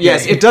 Yes, Okay.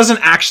 yes. It doesn't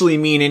actually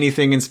mean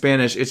anything in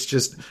Spanish. It's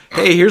just,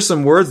 hey, here's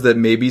some words that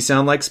maybe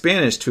sound like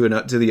Spanish to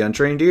the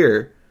untrained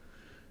ear.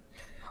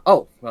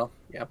 Oh, well,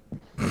 yeah.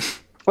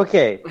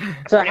 Okay,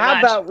 so Pretty how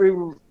much. about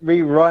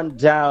we run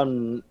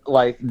down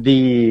like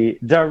the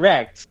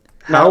direct?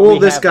 How now will we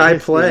this have guy a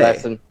history play?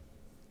 lesson.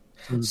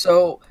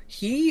 So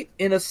he,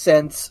 in a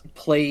sense,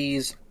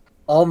 plays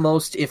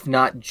almost, if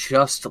not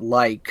just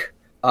like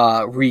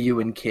Ryu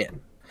and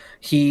Kin.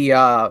 He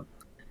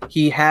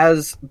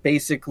has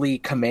basically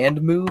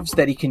command moves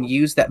that he can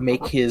use that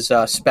make his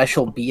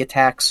special B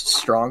attacks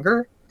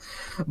stronger.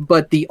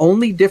 But the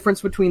only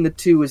difference between the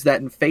two is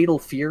that in Fatal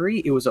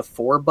Fury, it was a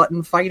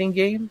 4-button fighting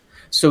game,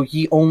 so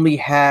he only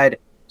had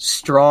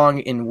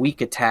strong and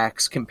weak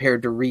attacks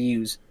compared to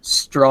Ryu's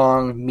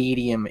strong,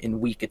 medium,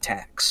 and weak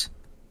attacks.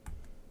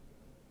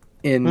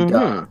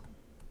 And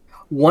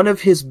one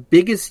of his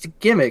biggest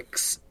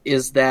gimmicks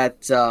is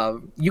that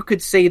you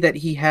could say that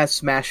he has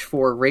Smash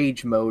 4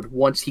 Rage mode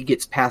once he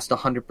gets past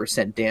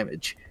 100%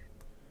 damage.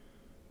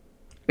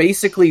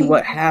 Basically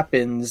what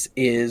happens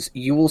is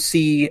you will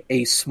see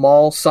a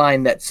small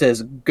sign that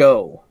says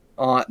go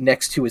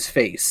next to his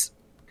face.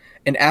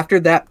 And after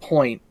that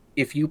point,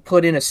 if you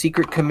put in a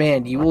secret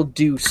command, you will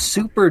do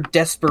super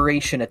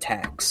desperation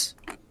attacks.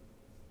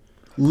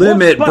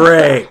 Limit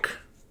break.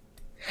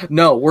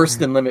 No, worse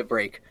than Limit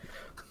Break.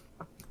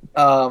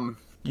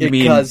 You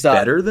mean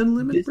better than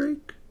Limit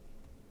Break?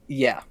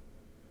 Yeah.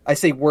 I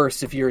say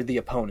worse if you're the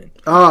opponent.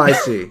 Oh, I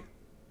see.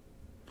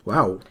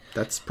 Wow,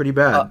 that's pretty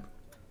bad.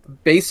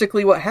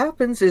 Basically what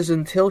happens is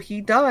until he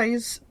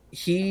dies,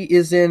 he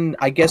is in,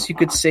 I guess you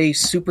could say,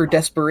 super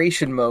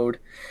desperation mode,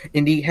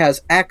 and he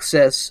has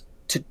access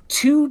to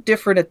 2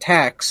 different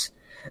attacks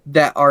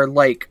that are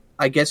like,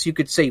 I guess you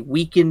could say,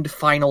 weakened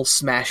final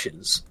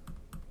smashes.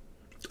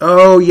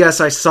 Oh,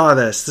 yes, I saw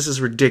this. This is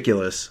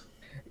ridiculous.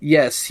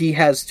 Yes, he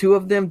has 2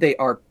 of them. They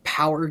are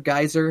Power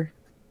Geyser,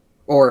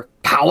 or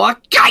Power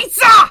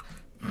Geyser!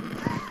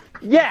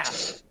 Yeah!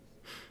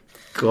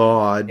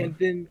 God. And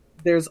then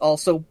there's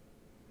also,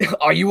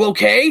 are you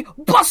okay?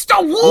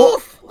 Buster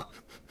Wolf!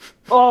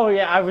 Oh,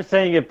 yeah, I was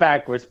saying it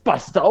backwards.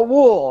 Buster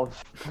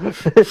Wolf!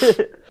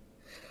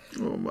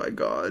 Oh, my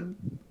God.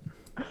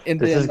 And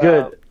this then, is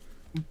good.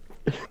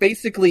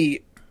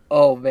 Basically,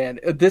 oh, man,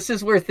 this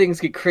is where things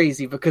get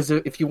crazy, because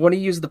if you want to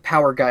use the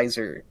Power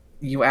Geyser,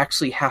 you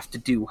actually have to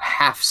do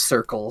half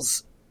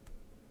circles.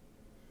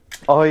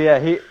 Oh, yeah,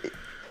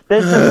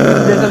 there's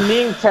a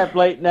meme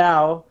template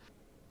now.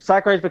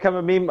 Sakurai's become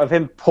a meme of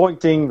him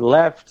pointing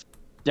left,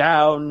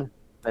 down,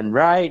 and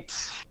right.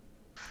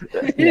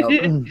 You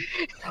know,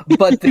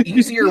 but the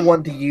easier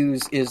one to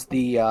use is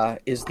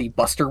the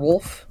Buster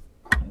Wolf.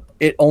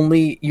 You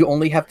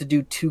only have to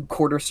do 2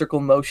 quarter circle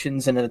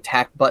motions and an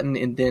attack button,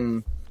 and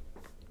then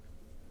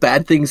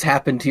bad things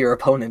happen to your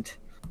opponent.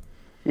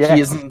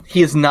 Yes.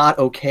 He is not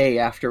okay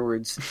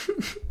afterwards.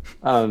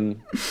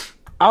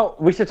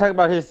 We should talk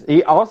about his.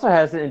 He also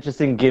has an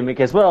interesting gimmick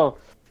as well.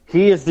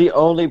 He is the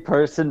only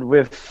person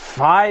with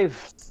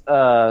 5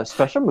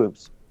 special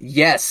moves.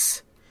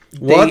 Yes.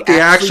 What the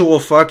actual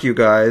fuck, you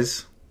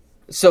guys?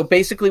 So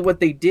basically what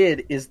they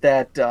did is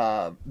that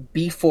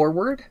B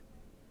Forward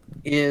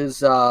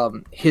is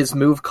his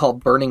move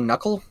called Burning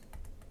Knuckle.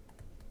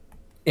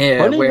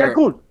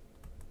 Knuckle!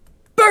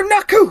 Burn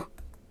Knuckle!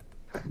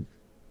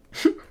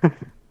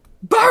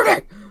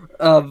 Burning!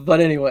 But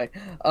anyway,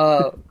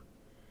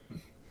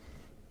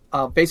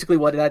 basically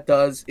what that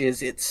does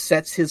is it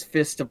sets his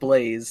fist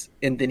ablaze,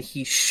 and then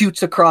he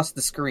shoots across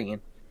the screen.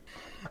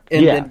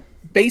 And then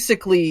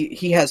basically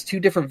he has 4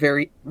 different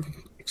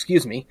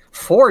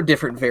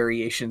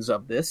variations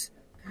of this,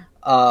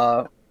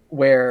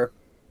 where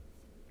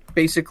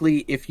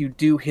basically if you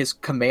do his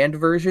command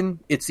version,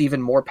 it's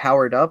even more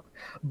powered up,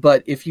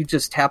 but if you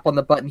just tap on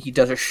the button, he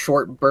does a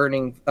short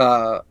burning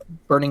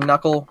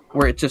knuckle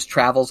where it just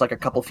travels like a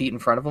couple feet in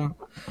front of him,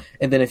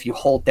 and then if you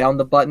hold down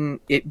the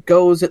button, it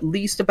goes at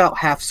least about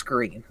half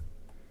screen,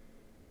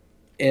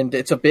 and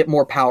it's a bit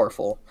more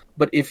powerful.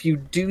 But if you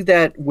do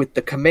that with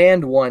the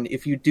command one,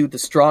 if you do the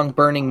strong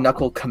burning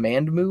knuckle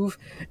command move,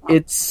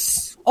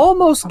 it's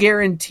almost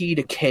guaranteed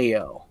a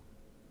KO.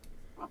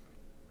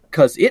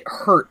 Because it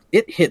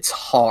hits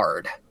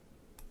hard.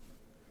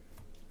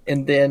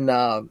 And then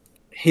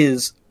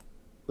his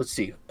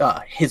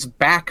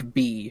back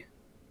B.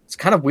 It's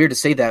kind of weird to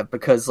say that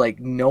because like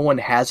no one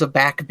has a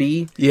back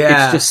B.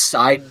 Yeah. It's just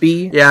side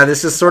B. Yeah,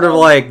 this is sort of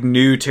like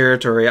new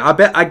territory.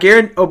 I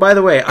guarantee. Oh, by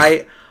the way,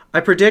 I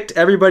predict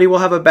everybody will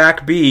have a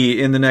back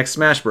B in the next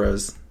Smash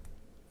Bros.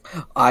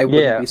 I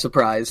wouldn't be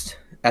surprised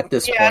at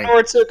this point. Yeah, in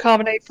order to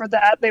accommodate for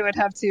that, they would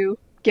have to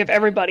give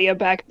everybody a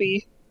back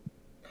B.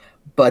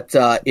 But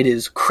it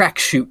is Crack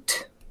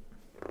Shoot.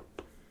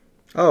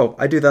 Oh,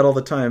 I do that all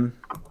the time.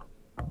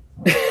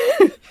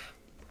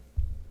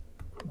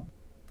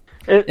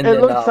 It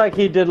looks like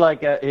he did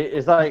like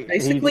it's like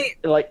basically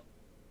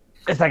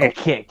it's like a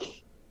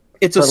kick.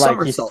 It's a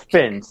somersault. He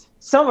spins.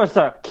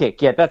 Somersault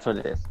kick. Yeah, that's what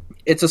it is.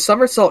 It's a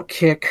somersault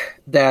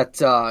kick that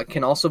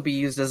can also be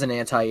used as an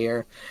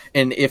anti-air,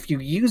 and if you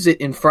use it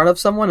in front of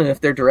someone, and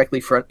if they're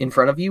directly in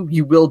front of you,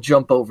 you will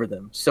jump over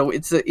them. So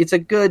it's a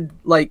good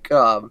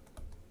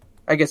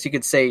I guess you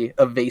could say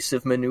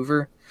evasive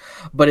maneuver,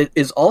 but it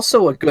is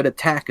also a good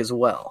attack as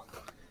well.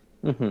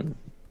 Mm-hmm.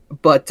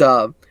 But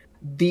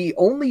the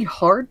only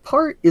hard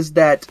part is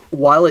that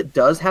while it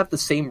does have the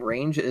same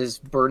range as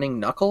Burning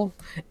Knuckle,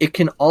 it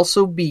can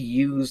also be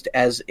used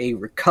as a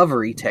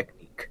recovery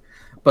technique.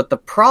 But the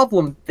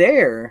problem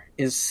there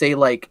is, say,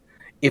 like,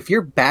 if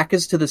your back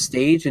is to the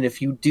stage and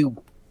if you do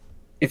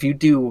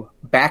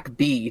back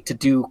B to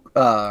do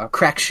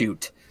Crack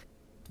Shoot,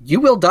 you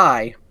will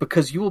die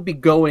because you will be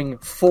going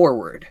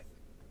forward.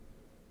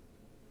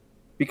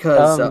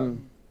 Because,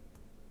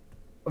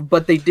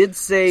 but they did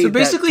say. So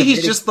basically,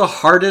 he's just the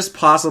hardest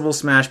possible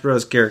Smash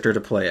Bros. Character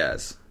to play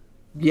as.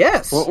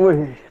 Yes.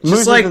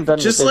 Just like.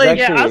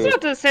 Yeah, I was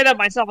about to say that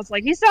myself. It's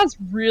like he sounds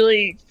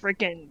really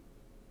freaking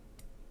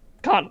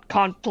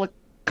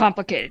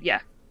complicated. Yeah.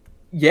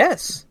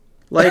 Yes.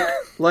 When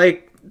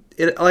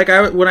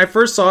I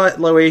first saw it,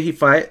 the way he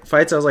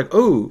fights, I was like,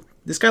 oh,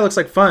 this guy looks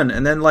like fun.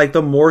 And then, like,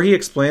 the more he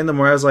explained, the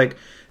more I was like,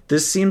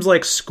 this seems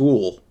like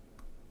school.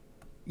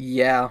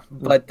 Yeah,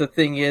 but the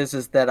thing is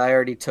that I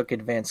already took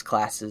advanced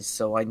classes,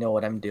 so I know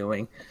what I'm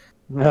doing.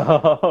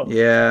 No.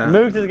 Yeah.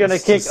 Moose is gonna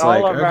kick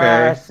all of our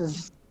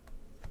asses.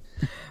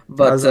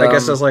 But I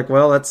guess I was like,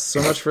 well, that's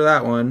so much for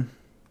that one.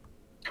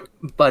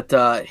 But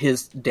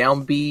his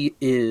down B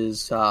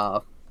is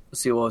let's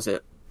see, what was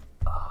it?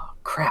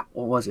 Crap,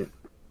 what was it?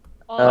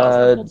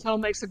 Hotel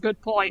makes a good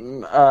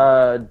point.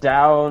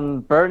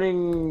 Down,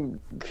 burning,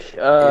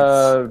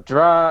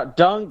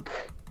 dunk.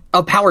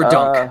 Oh, power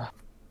dunk.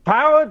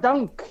 Power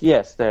dunk.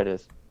 Yes, there it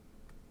is.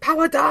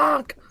 Power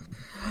dunk.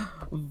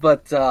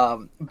 But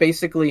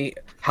basically,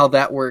 how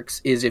that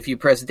works is if you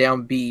press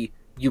down B,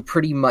 you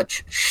pretty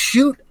much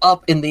shoot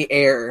up in the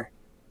air,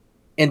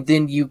 and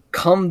then you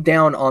come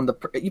down on the.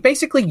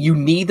 Basically, you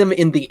knee them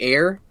in the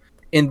air,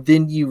 and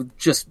then you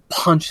just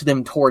punch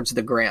them towards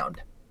the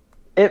ground.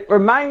 It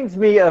reminds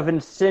me of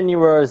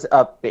Incineroar's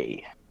up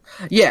B.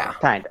 Yeah.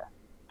 Kinda.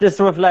 Just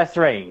with less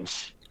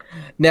range.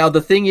 Now,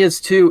 the thing is,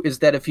 too, is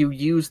that if you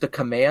use the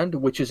command,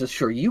 which is a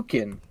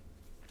Shoryuken,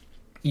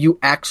 you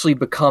actually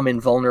become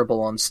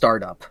invulnerable on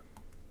startup.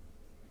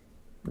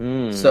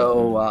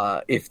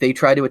 So, if they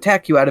try to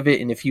attack you out of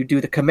it, and if you do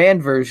the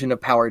command version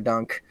of Power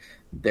Dunk,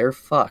 they're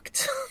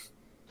fucked.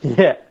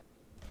 Yeah.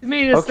 To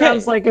me, this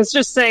sounds like it's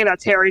just saying that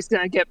Terry's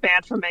going to get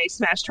banned from any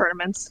Smash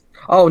tournaments.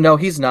 Oh, no,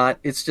 he's not.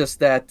 It's just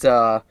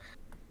that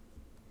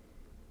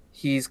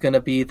he's going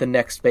to be the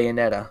next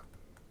Bayonetta.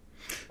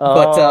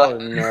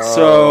 No.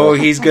 So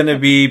he's going to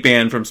be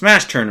banned from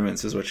Smash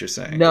tournaments, is what you're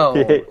saying.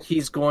 No,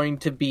 he's going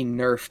to be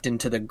nerfed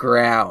into the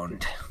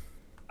ground.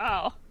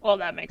 Oh, well,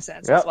 that makes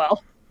sense as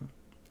well.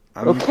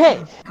 I'm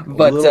okay. a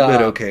little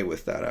bit okay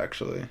with that,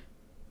 actually.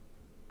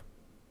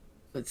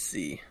 Let's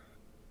see.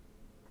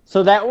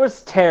 So that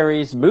was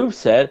Terry's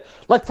moveset.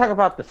 Let's talk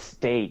about the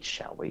stage,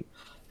 shall we?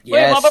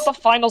 Wait, what about the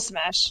final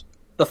Smash?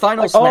 The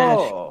final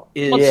Smash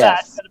is... What's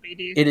that going to be,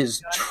 dude? It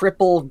is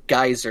Triple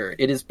Geyser.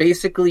 It is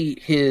basically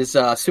his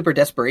Super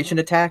Desperation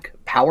attack,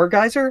 Power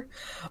Geyser,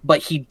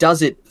 but he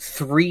does it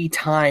 3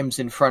 times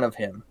in front of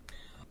him.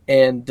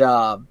 And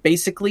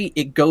basically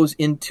it goes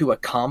into a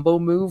combo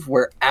move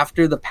where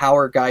after the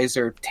Power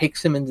Geyser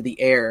takes him into the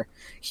air,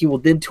 he will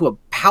then do a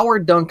Power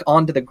Dunk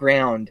onto the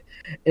ground,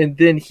 and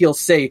then he'll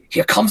say,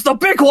 "Here comes the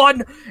big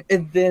one!"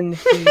 And then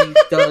he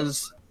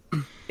does...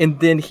 And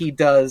then he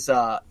does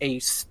a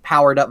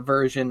powered up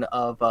version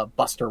of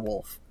Buster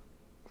Wolf.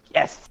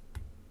 Yes.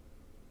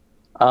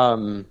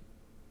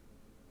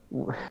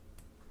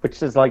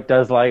 Which is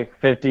does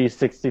 50,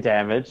 60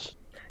 damage.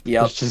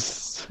 Yep. It's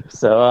just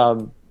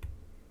so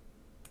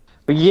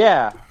but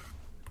yeah,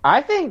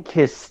 I think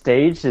his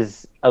stage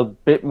is a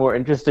bit more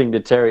interesting to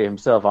Terry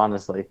himself,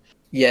 honestly.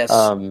 Yes.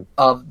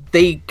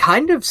 They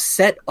kind of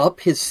set up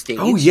his stage.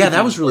 Oh yeah,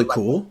 that was really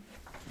cool.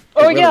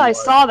 Oh yeah, I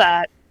saw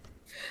that.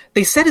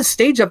 They set his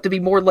stage up to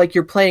be more like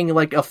you're playing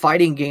like a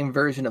fighting game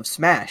version of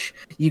Smash.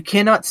 You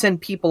cannot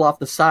send people off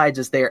the sides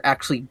as they are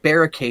actually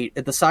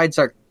barricaded. The sides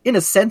are, in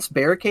a sense,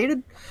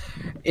 barricaded.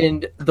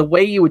 And the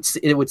way it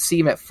would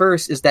seem at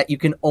first is that you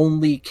can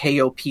only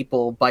KO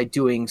people by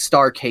doing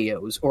star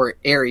KOs or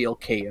aerial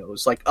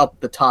KOs, like up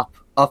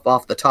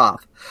off the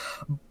top.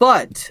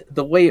 But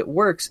the way it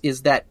works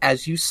is that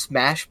as you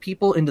smash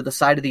people into the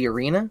side of the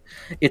arena,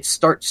 it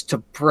starts to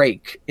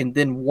break, and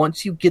then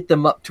once you get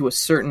them up to a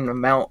certain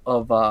amount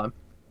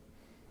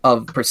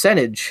of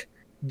percentage,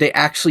 they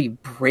actually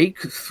break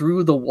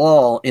through the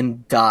wall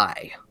and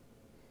die.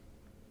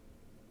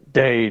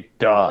 They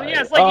die. Well,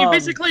 yeah, it's like you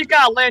basically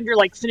gotta land your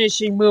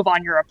finishing move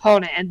on your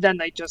opponent, and then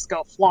they just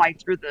go flying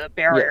through the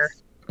barrier.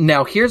 Yes.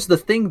 Now, here's the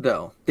thing,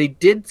 though. They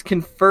did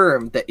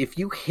confirm that if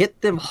you hit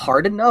them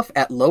hard enough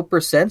at low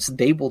percents,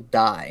 they will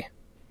die.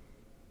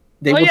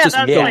 They will just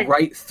go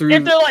right through.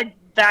 If they're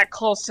that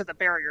close to the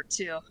barrier,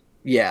 too.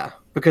 Yeah,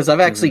 because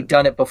I've actually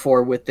done it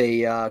before with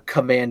a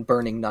command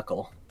burning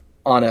knuckle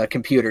on a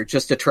computer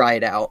just to try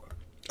it out.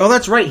 Oh,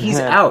 that's right. He's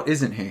out,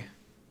 isn't he?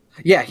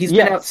 Yeah, he's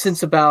been out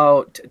since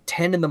about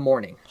 10 in the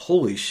morning.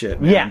 Holy shit,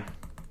 man.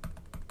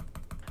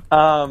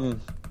 Yeah.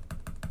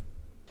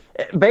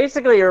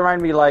 Basically, it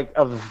reminded me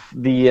of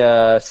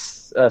the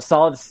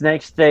Solid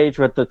Snake stage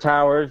with the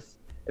towers,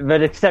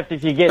 but except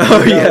if you get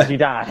those, you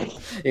die.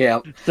 Yeah.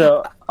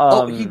 So,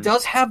 he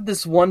does have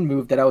this one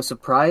move that I was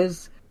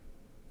surprised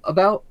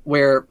about,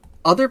 where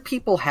other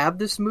people have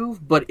this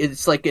move, but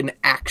it's like an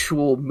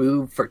actual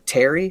move for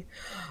Terry.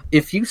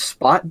 If you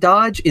spot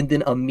dodge and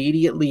then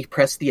immediately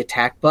press the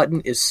attack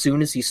button as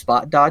soon as he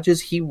spot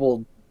dodges, he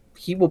will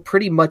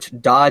pretty much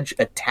dodge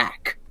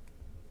attack.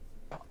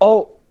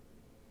 Oh.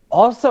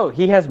 Also,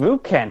 he has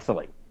move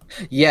canceling.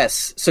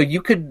 Yes, so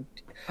you could...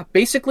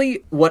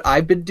 Basically, what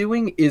I've been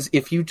doing is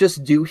if you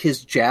just do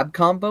his jab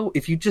combo,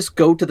 if you just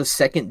go to the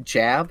second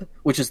jab,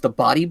 which is the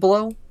body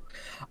blow,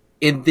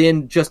 and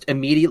then just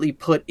immediately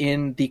put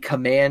in the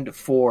command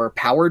for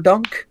power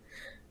dunk,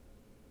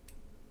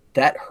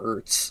 that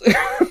hurts.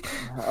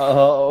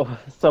 Oh,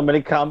 so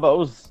many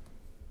combos.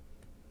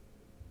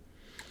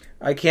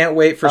 I can't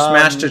wait for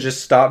Smash to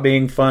just stop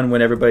being fun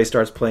when everybody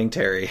starts playing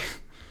Terry.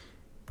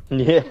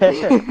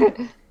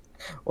 Yeah.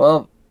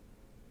 Well,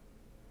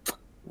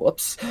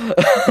 whoops.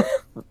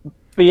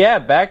 But yeah,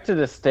 back to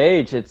the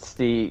stage. It's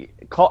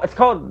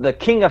called the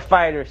King of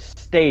Fighters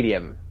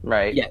Stadium,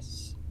 right?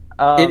 Yes.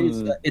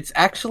 It's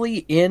actually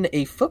in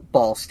a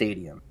football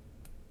stadium.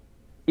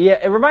 Yeah,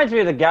 it reminds me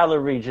of the Galar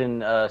region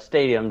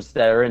stadiums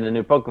that are in the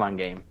new Pokemon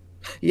game.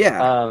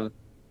 Yeah.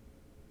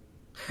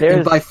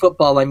 And by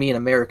football, I mean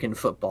American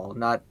football,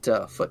 not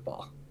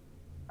football.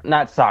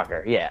 Not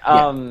soccer, yeah.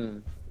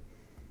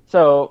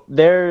 So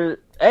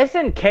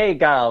SNK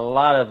got a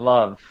lot of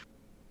love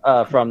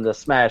from the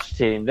Smash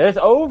team. There's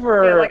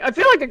over... I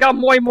feel like it got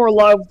way more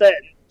love than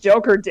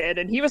Joker did,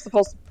 and he was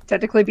supposed to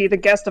technically be the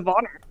guest of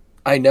honor.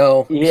 I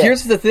know. Yeah.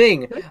 Here's the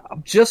thing.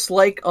 Just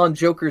like on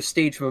Joker's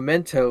stage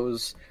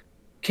Mementos,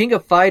 King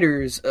of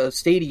Fighters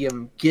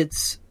Stadium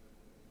gets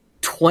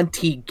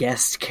 20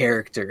 guest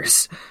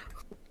characters.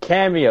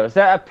 Cameos.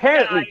 That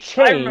apparently changed.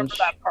 I remember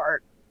that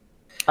part.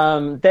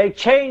 They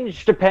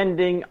change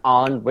depending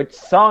on which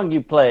song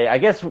you play. I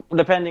guess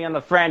depending on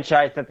the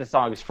franchise that the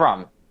song is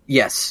from.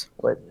 Yes.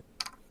 But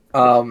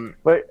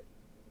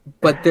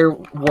there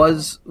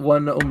was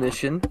one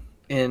omission,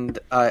 and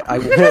I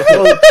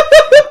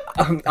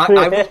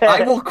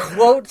will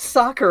quote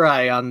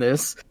Sakurai on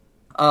this.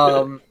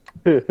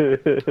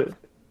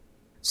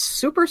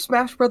 Super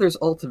Smash Bros.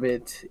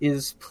 Ultimate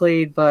is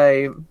played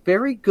by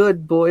very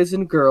good boys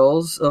and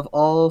girls of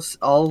all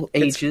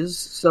ages,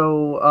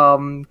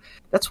 so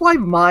that's why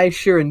Mai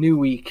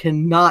Shiranui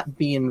cannot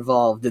be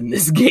involved in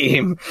this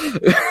game.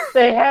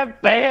 They have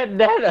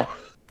Bayonetta.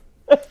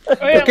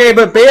 Okay,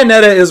 but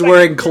Bayonetta is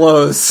wearing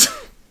clothes.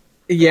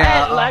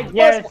 Yeah.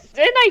 Yes.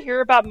 Didn't I hear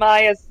about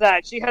Maya's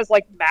that she has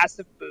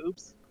massive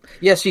boobs?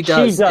 Yes, she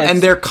does.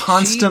 And they're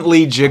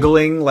constantly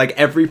jiggling,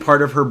 every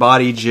part of her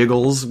body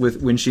jiggles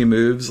when she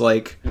moves,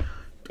 things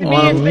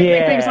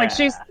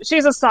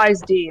she's a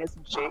size D,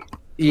 isn't she?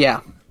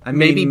 Yeah,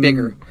 maybe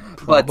bigger,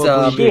 but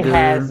she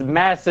has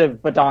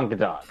massive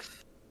badongadongs.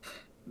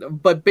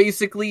 But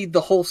basically,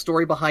 the whole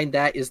story behind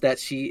that is that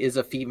she is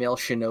a female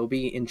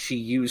shinobi, and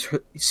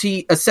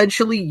she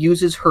essentially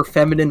uses her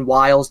feminine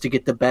wiles to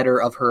get the better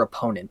of her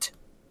opponent.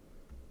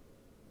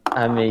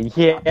 I mean,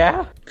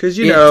 yeah. Because,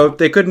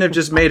 they couldn't have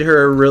just made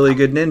her a really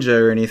good ninja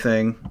or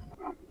anything.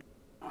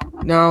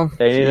 No.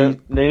 They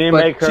need to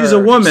make her... She's a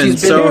woman,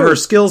 so her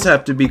skills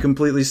have to be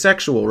completely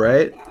sexual,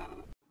 right?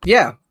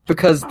 Yeah,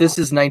 because this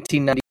is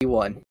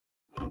 1991.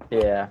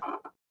 Yeah.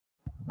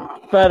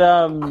 But,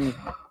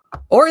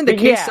 Or in the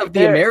case of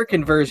the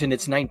American version,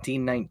 it's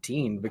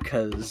 1919,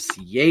 because,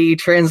 yay,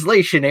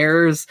 translation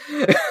errors.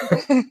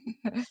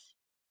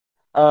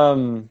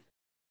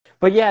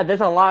 But yeah, there's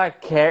a lot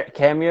of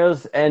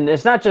cameos, and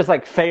it's not just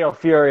Fatal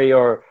Fury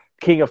or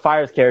King of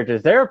Fire's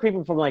characters. There are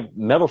people from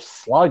Metal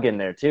Slug in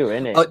there too,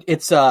 isn't it?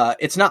 It's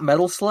not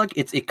Metal Slug,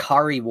 it's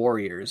Ikari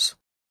Warriors.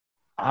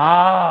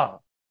 Ah,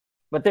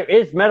 but there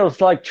is Metal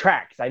Slug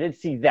tracks. I did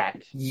see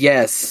that.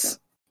 Yes,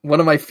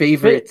 one of my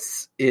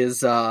favorites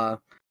is I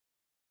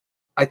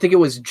think it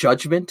was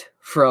Judgment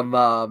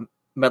from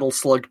Metal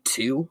Slug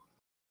 2.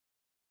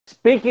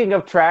 Speaking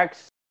of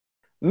tracks,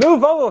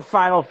 move over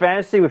Final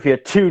Fantasy with your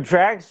 2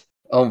 tracks.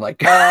 Oh my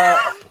god.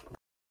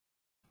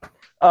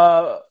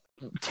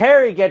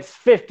 Terry gets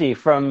 50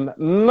 from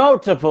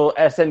multiple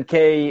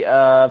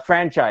SNK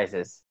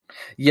franchises.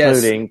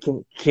 Yes.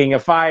 Including King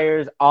of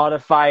Fires, Art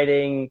of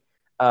Fighting,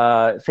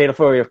 Fatal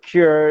Fury of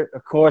Cure,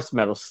 of course,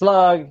 Metal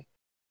Slug.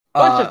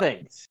 Bunch of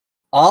things.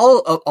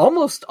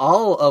 Almost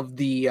all of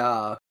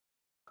the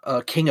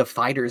King of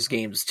Fighters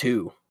games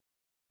too.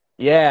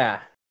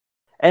 Yeah.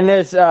 And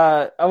there's,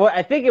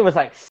 I think it was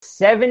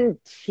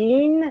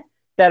 17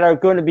 that are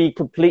going to be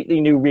completely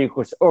new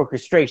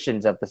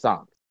orchestrations of the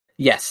songs.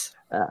 Yes.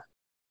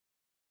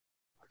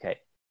 Okay.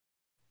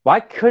 Why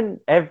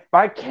can't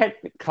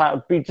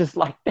Cloud be just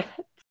like that?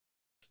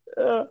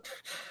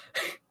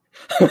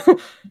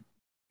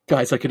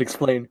 Guys, I can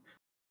explain.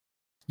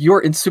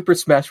 You're in Super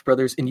Smash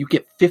Brothers and you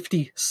get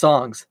 50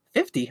 songs.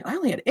 50? I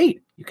only had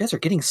 8. You guys are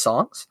getting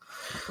songs?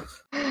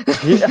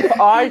 Yeah,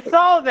 I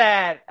saw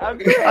that.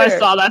 I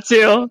saw that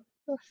too.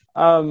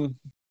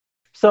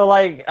 So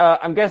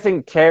I'm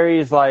guessing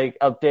Terry's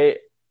update.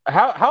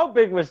 How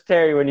big was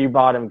Terry when you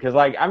bought him? Because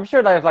I'm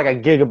sure there's a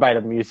gigabyte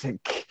of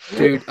music.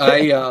 Dude,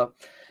 I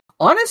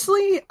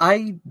honestly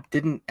I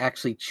didn't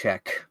actually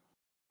check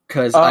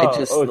because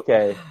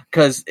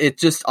because it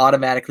just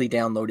automatically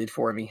downloaded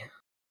for me.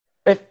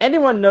 If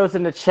anyone knows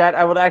in the chat,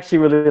 I would actually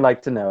really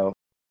like to know.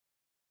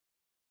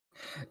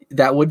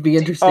 That would be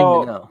interesting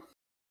to know.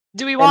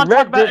 Do we want to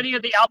talk about any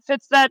of the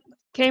outfits that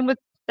came with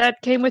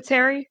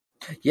Terry?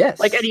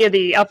 Yes. Any of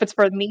the outfits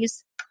for the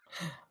Miis?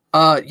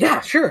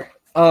 Yeah, sure.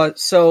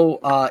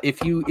 So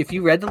if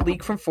you read the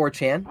leak from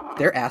 4chan,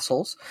 they're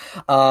assholes.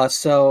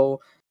 So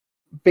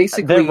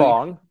basically they're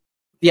wrong.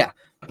 Yeah.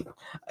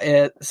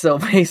 So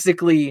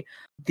basically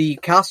the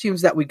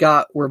costumes that we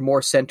got were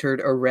more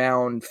centered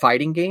around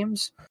fighting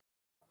games.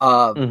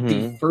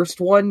 The first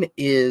one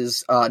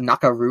is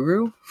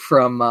Nakaruru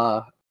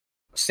from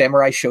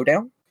Samurai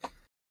Showdown.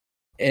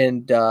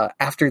 And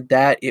after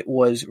that, it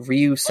was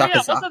Ryu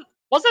Sakazaki. Yeah,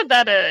 wasn't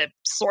that a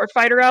sword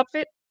fighter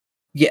outfit?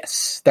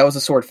 Yes, that was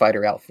a sword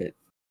fighter outfit.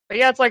 But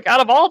yeah, it's out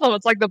of all of them,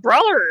 it's the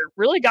brawler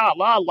really got a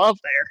lot of love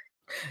there.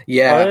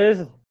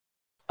 Yeah.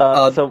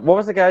 So what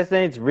was the guy's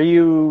name? It's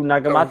Ryu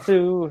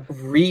Nagamatsu?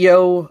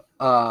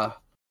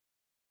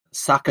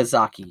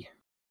 Sakazaki.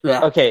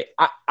 Ugh. Okay,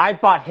 I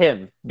bought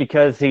him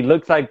because he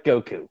looks like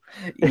Goku.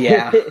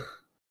 Yeah.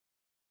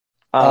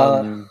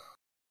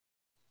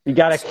 You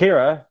got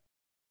Akira,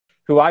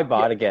 who I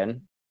bought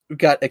again. We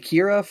got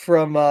Akira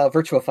from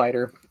Virtua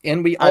Fighter,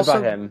 and we also I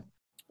bought him.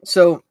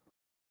 So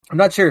I'm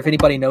not sure if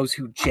anybody knows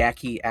who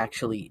Jackie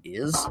actually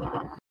is.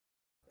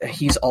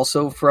 He's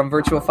also from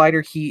Virtua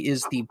Fighter. He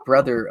is the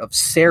brother of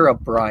Sarah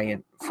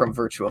Bryant from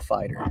Virtua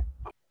Fighter.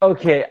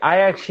 Okay,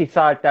 I actually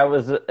thought that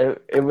was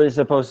it was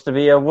supposed to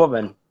be a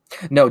woman.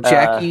 No,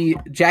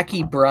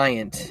 Jackie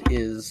Bryant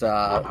is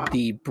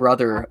the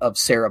brother of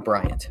Sarah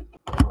Bryant.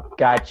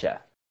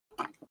 Gotcha.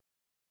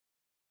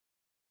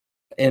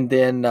 And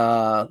then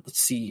let's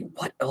see,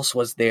 what else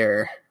was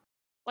there?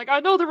 Like,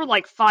 I know there were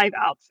like 5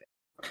 outfits.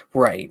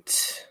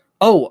 Right.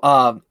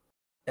 Oh,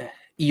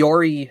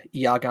 Iori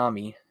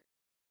Yagami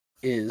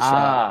is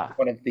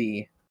one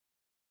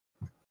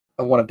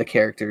of the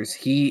characters.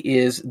 He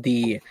is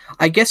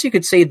I guess you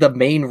could say, the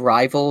main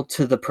rival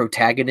to the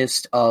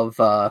protagonist of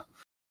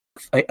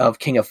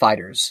King of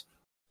Fighters.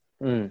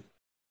 Mm.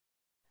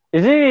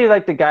 Isn't he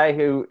like the guy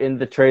who in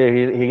the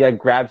trailer he like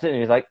grabs it and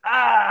he's like,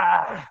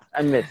 I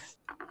missed.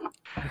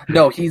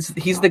 No, he's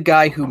the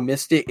guy who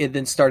missed it and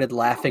then started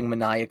laughing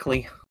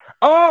maniacally.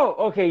 Oh,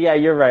 okay, yeah,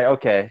 you're right.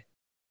 Okay,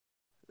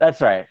 that's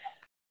right.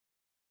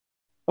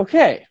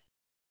 Okay.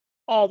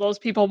 All those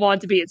people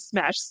wanted to be in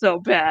Smash so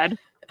bad.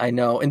 I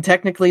know, and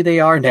technically they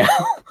are now.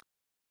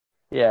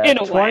 Yeah, In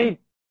a way.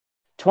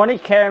 20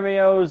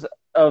 cameos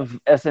of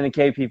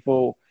SNK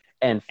people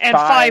and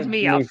 5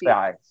 new Me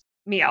guys.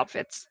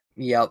 outfits.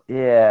 Yep.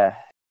 Yeah,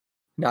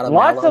 Not a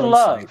lots mallow of in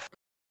love.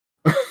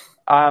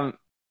 sight.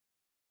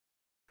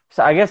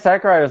 So I guess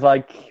Sakurai was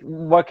like,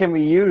 "What can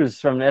we use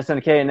from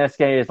SNK?" And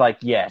SNK is like,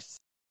 "Yes."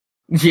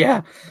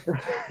 Yeah,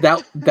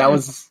 that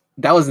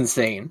was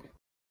insane.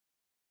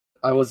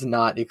 I was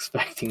not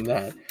expecting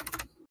that.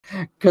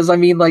 Because, I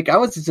mean, like, I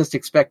was just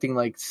expecting,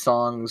 like,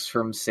 songs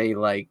from, say,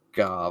 like,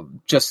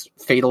 just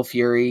Fatal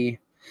Fury,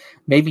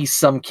 maybe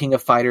some King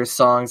of Fighters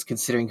songs,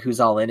 considering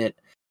who's all in it,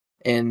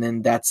 and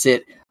then that's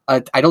it.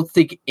 I don't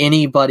think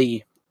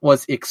anybody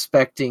was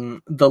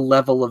expecting the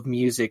level of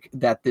music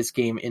that this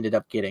game ended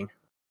up getting.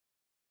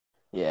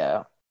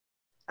 Yeah.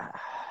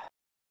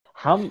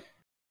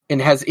 And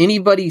has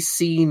anybody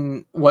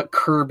seen what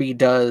Kirby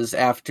does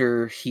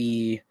after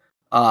he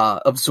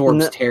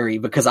absorbs Terry?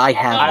 Because I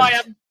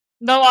haven't.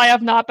 No, I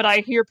have not, but I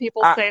hear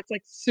people say it's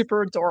like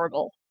super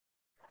adorable.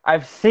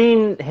 I've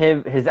seen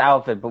his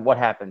outfit, but what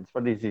happens?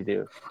 What does he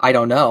do? I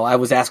don't know. I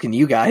was asking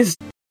you guys.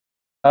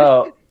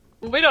 Oh.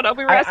 We don't know.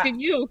 We were asking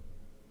you.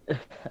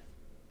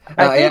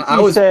 I think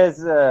he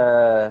says...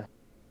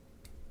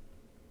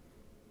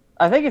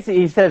 I think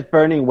he says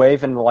Burning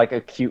Wave in like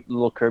a cute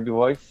little Kirby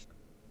voice.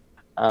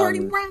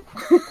 Burning Wave!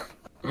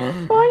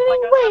 Burning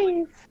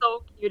Wave!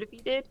 So cute if he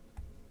did.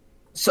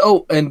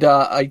 So, and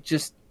I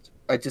just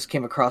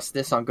came across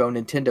this on Go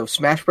Nintendo.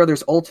 Smash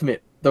Bros.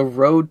 Ultimate, the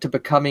Road to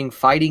Becoming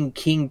Fighting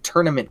King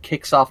tournament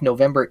kicks off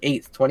November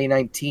 8th,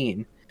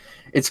 2019.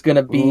 It's going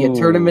to be a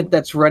tournament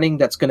that's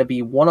going to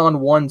be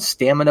one-on-one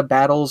stamina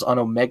battles on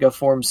Omega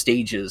Form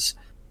stages.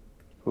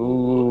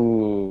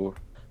 Ooh.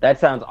 That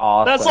sounds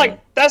awesome.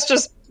 That's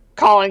just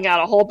calling out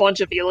a whole bunch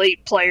of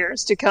elite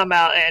players to come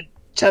out and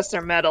test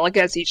their mettle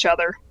against each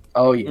other.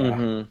 Oh, yeah.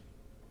 Mm-hmm.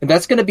 And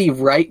that's going to be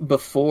right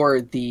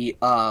before the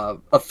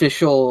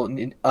official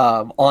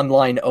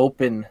online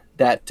open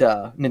that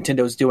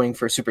Nintendo's doing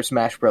for Super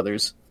Smash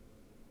Bros.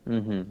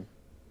 Mm-hmm.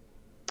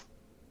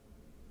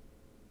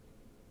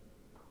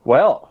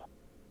 Well,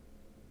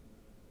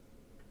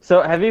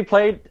 so have you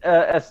played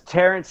as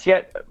Terrence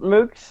yet,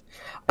 Mooks?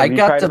 I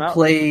got to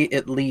play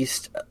at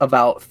least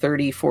about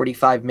 30,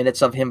 45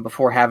 minutes of him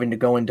before having to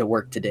go into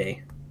work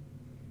today.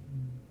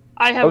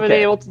 I haven't been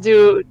able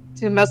to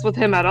mess with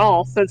him at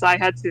all since I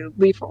had to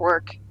leave for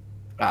work.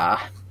 I'm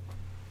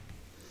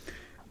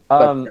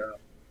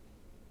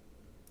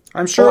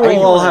sure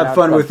we'll all have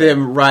fun with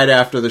him right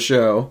after the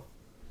show.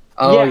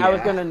 Oh, yeah, I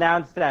was going to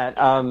announce that.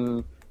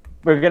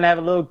 We're going to have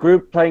a little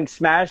group playing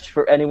Smash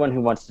for anyone who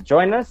wants to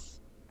join us.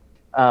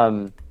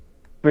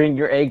 Bring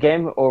your A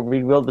game or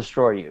we will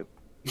destroy you.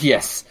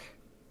 Yes.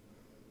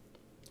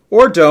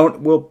 Or don't.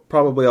 We'll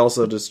probably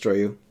also destroy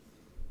you.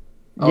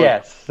 Oh.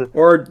 Yes.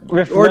 Or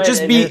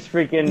just be...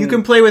 You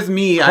can play with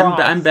me.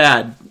 I'm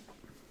bad.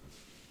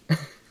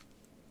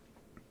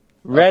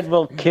 Red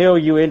will kill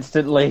you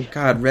instantly.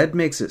 God, Red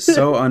makes it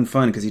so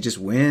unfun because he just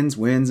wins.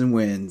 Well,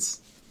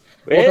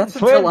 that's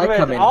until I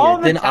come in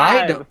here. Then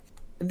I don't...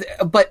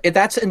 But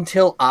that's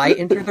until I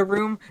enter the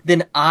room,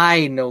 then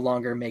I no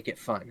longer make it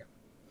fun.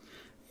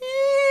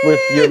 With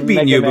your I've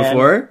beaten you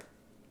before.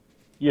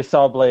 Your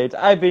Saw Blades.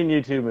 I've beaten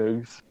you too,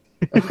 Moogs.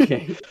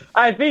 Okay.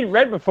 I've beaten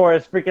Red before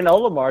as freaking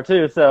Olimar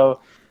too,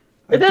 so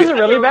it doesn't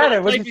really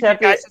matter. We just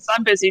have to... Since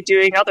I'm busy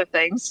doing other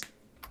things.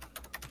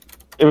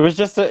 It's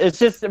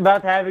just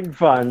about having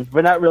fun.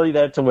 We're not really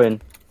there to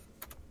win.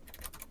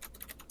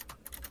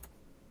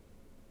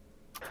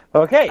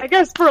 Okay. I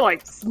guess for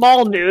like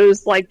small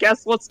news, like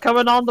guess what's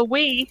coming on the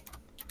Wii?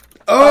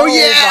 Oh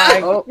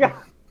yeah!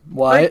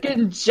 What?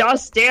 Freaking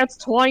Just Dance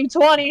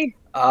 2020.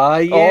 Yeah.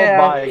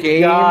 Oh my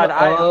Game God,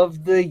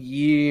 of the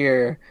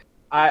year.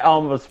 I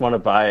almost want to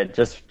buy it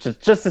just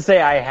to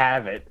say I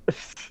have it.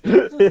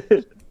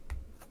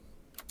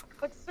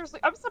 Like, seriously,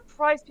 I'm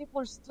surprised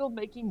people are still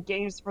making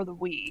games for the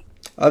Wii.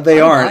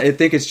 They aren't. I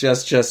think it's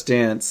Just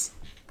Dance.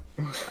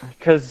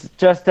 Because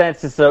Just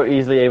Dance is so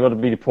easily able to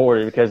be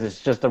ported because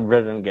it's just a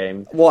rhythm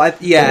game. Well,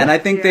 and I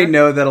think they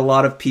know that a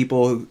lot of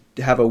people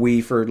have a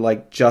Wii for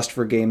just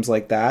for games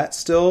like that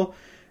still,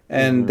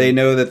 and they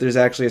know that there's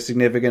actually a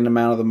significant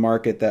amount of the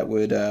market that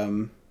would,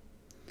 that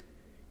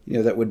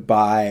would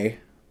buy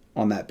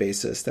on that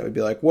basis. That would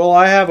be like, well,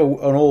 I have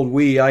an old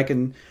Wii.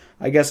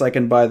 I guess I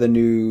can buy the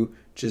new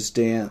Just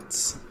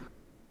Dance.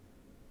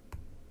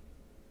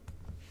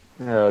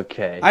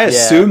 Okay. I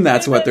assume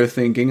that's what they're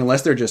thinking,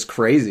 unless they're just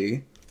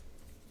crazy.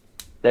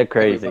 They're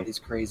crazy. Everybody's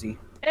crazy.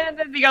 And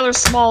then the other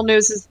small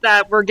news is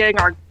that we're going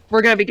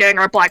to be getting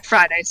our Black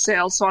Friday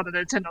sales on the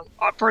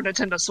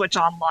Nintendo Switch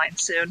Online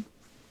soon.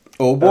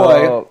 Oh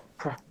boy!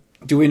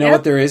 Do we know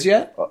what there is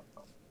yet?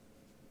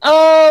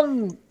 I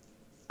don't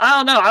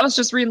know. I was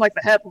just reading the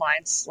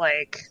headlines,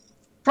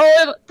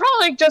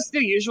 probably just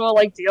the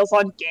usual deals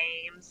on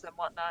games and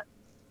whatnot,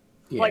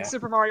 like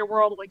Super Mario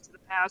World, Link to the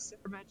Past,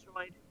 Super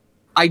Metroid.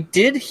 I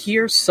did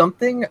hear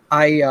something.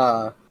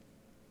 I'm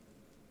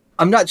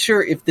not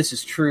sure if this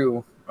is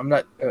true. I'm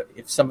not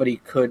if somebody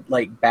could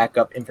back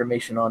up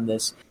information on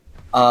this.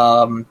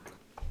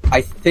 I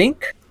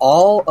think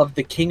all of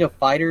the King of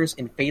Fighters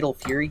and Fatal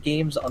Fury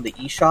games on the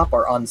eShop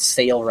are on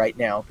sale right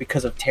now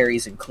because of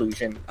Terry's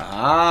inclusion.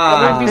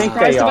 I think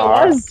they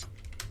are.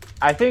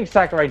 I think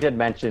Sakurai did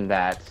mention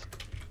that.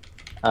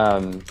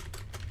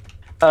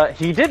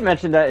 He did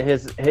mention that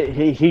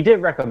he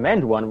did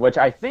recommend one, which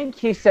I think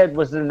he said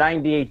was the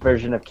 '98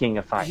 version of King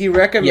of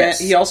Fighters.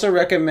 He also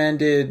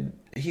recommended.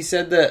 He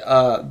said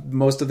that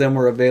most of them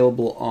were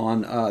available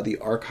on the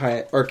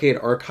Arcade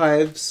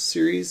Archives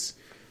series,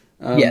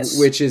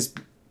 which is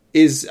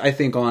I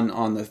think on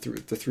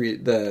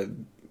the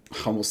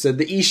I almost said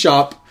the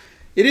eShop.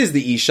 It is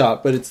the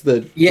eShop, but it's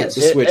the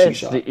Switch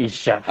eShop. The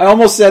eShop. I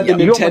almost said the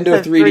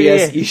Nintendo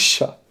 3DS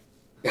eShop.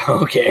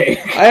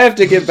 Okay. I have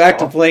to get back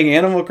to playing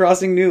Animal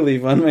Crossing New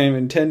Leaf on my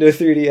Nintendo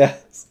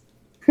 3DS.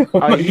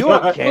 Are you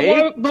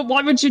okay? But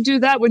why would you do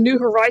that when New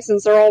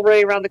Horizons are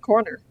already around the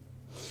corner?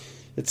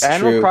 It's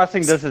Animal true.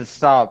 Crossing doesn't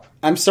stop.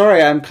 I'm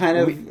sorry, I'm kind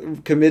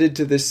of committed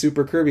to this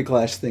Super Kirby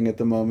Clash thing at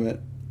the moment.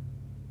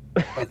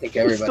 I think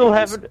everybody still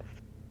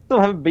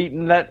haven't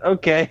beaten that.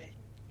 Okay.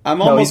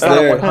 I'm almost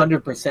there.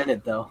 100%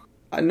 it though.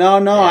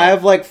 No, I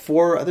have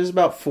 4. There's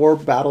about 4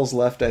 battles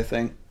left, I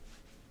think.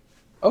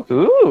 Okay.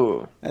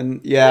 Ooh. And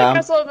I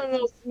guess other than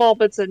those small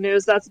bits of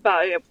news, that's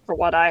about it for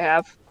what I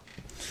have.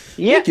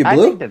 Yeah, Thank you, Blue. I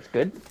think that's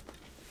good.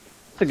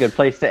 It's a good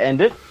place to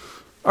end it.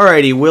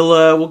 Alrighty,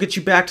 we'll get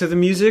you back to the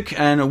music,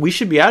 and we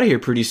should be out of here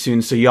pretty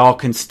soon, so y'all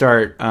can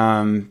start.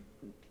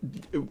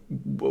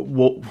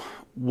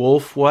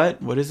 Wolf,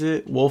 what is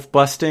it? Wolf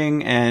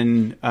busting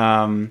and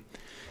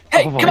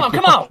Hey,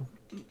 come on!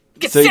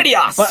 Get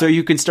serious! So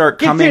you can start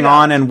coming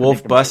on and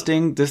wolf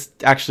busting. This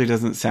actually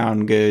doesn't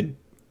sound good.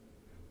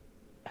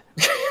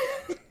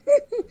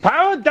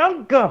 Power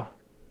Dunker.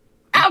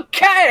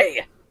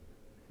 Okay.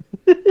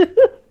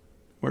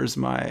 Where's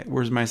my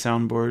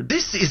soundboard?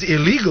 This is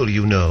illegal,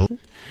 you know.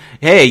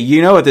 Hey,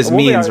 you know what this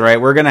means, right?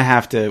 We're gonna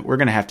have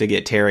to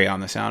get Terry on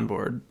the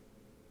soundboard.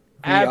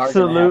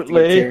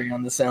 Absolutely. Terry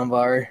on the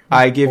soundbar.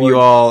 I give you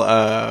all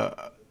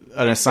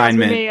an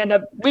assignment.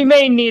 We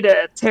may need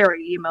a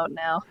Terry emote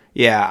now.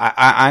 Yeah,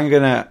 I'm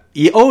gonna.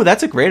 Oh,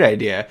 that's a great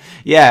idea.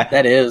 Yeah,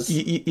 that is.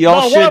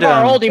 Y'all should. One of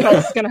our old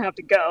emotes is gonna have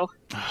to go.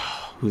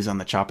 Who's on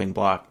the chopping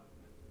block?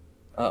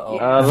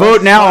 Uh-oh.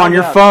 Vote now on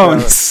your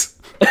phones.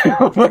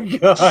 Oh my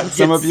god!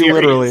 Some of you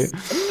literally.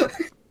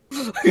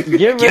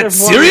 Get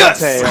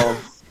serious.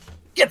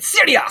 Get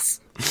serious.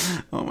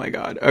 Oh my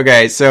god.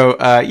 Okay, so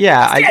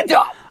Stand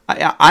up.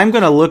 I'm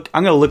gonna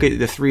look at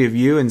the three of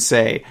you and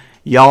say,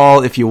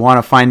 y'all, if you want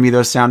to find me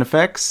those sound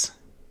effects,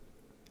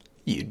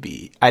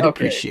 I'd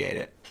appreciate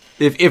it.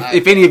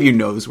 If any of you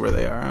knows where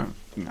they are.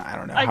 I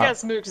don't know. I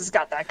guess Moogs has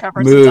got that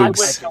covered. Moogs.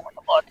 Since I wouldn't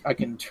know where to look. I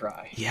can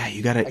try. Yeah,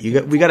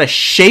 we gotta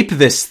shape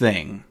this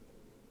thing.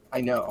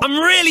 I know. I'm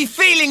really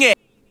feeling it.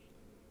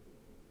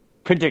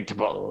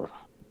 Predictable.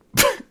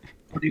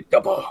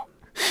 Predictable.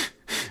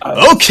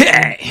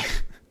 Okay.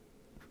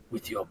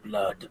 With your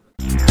blood.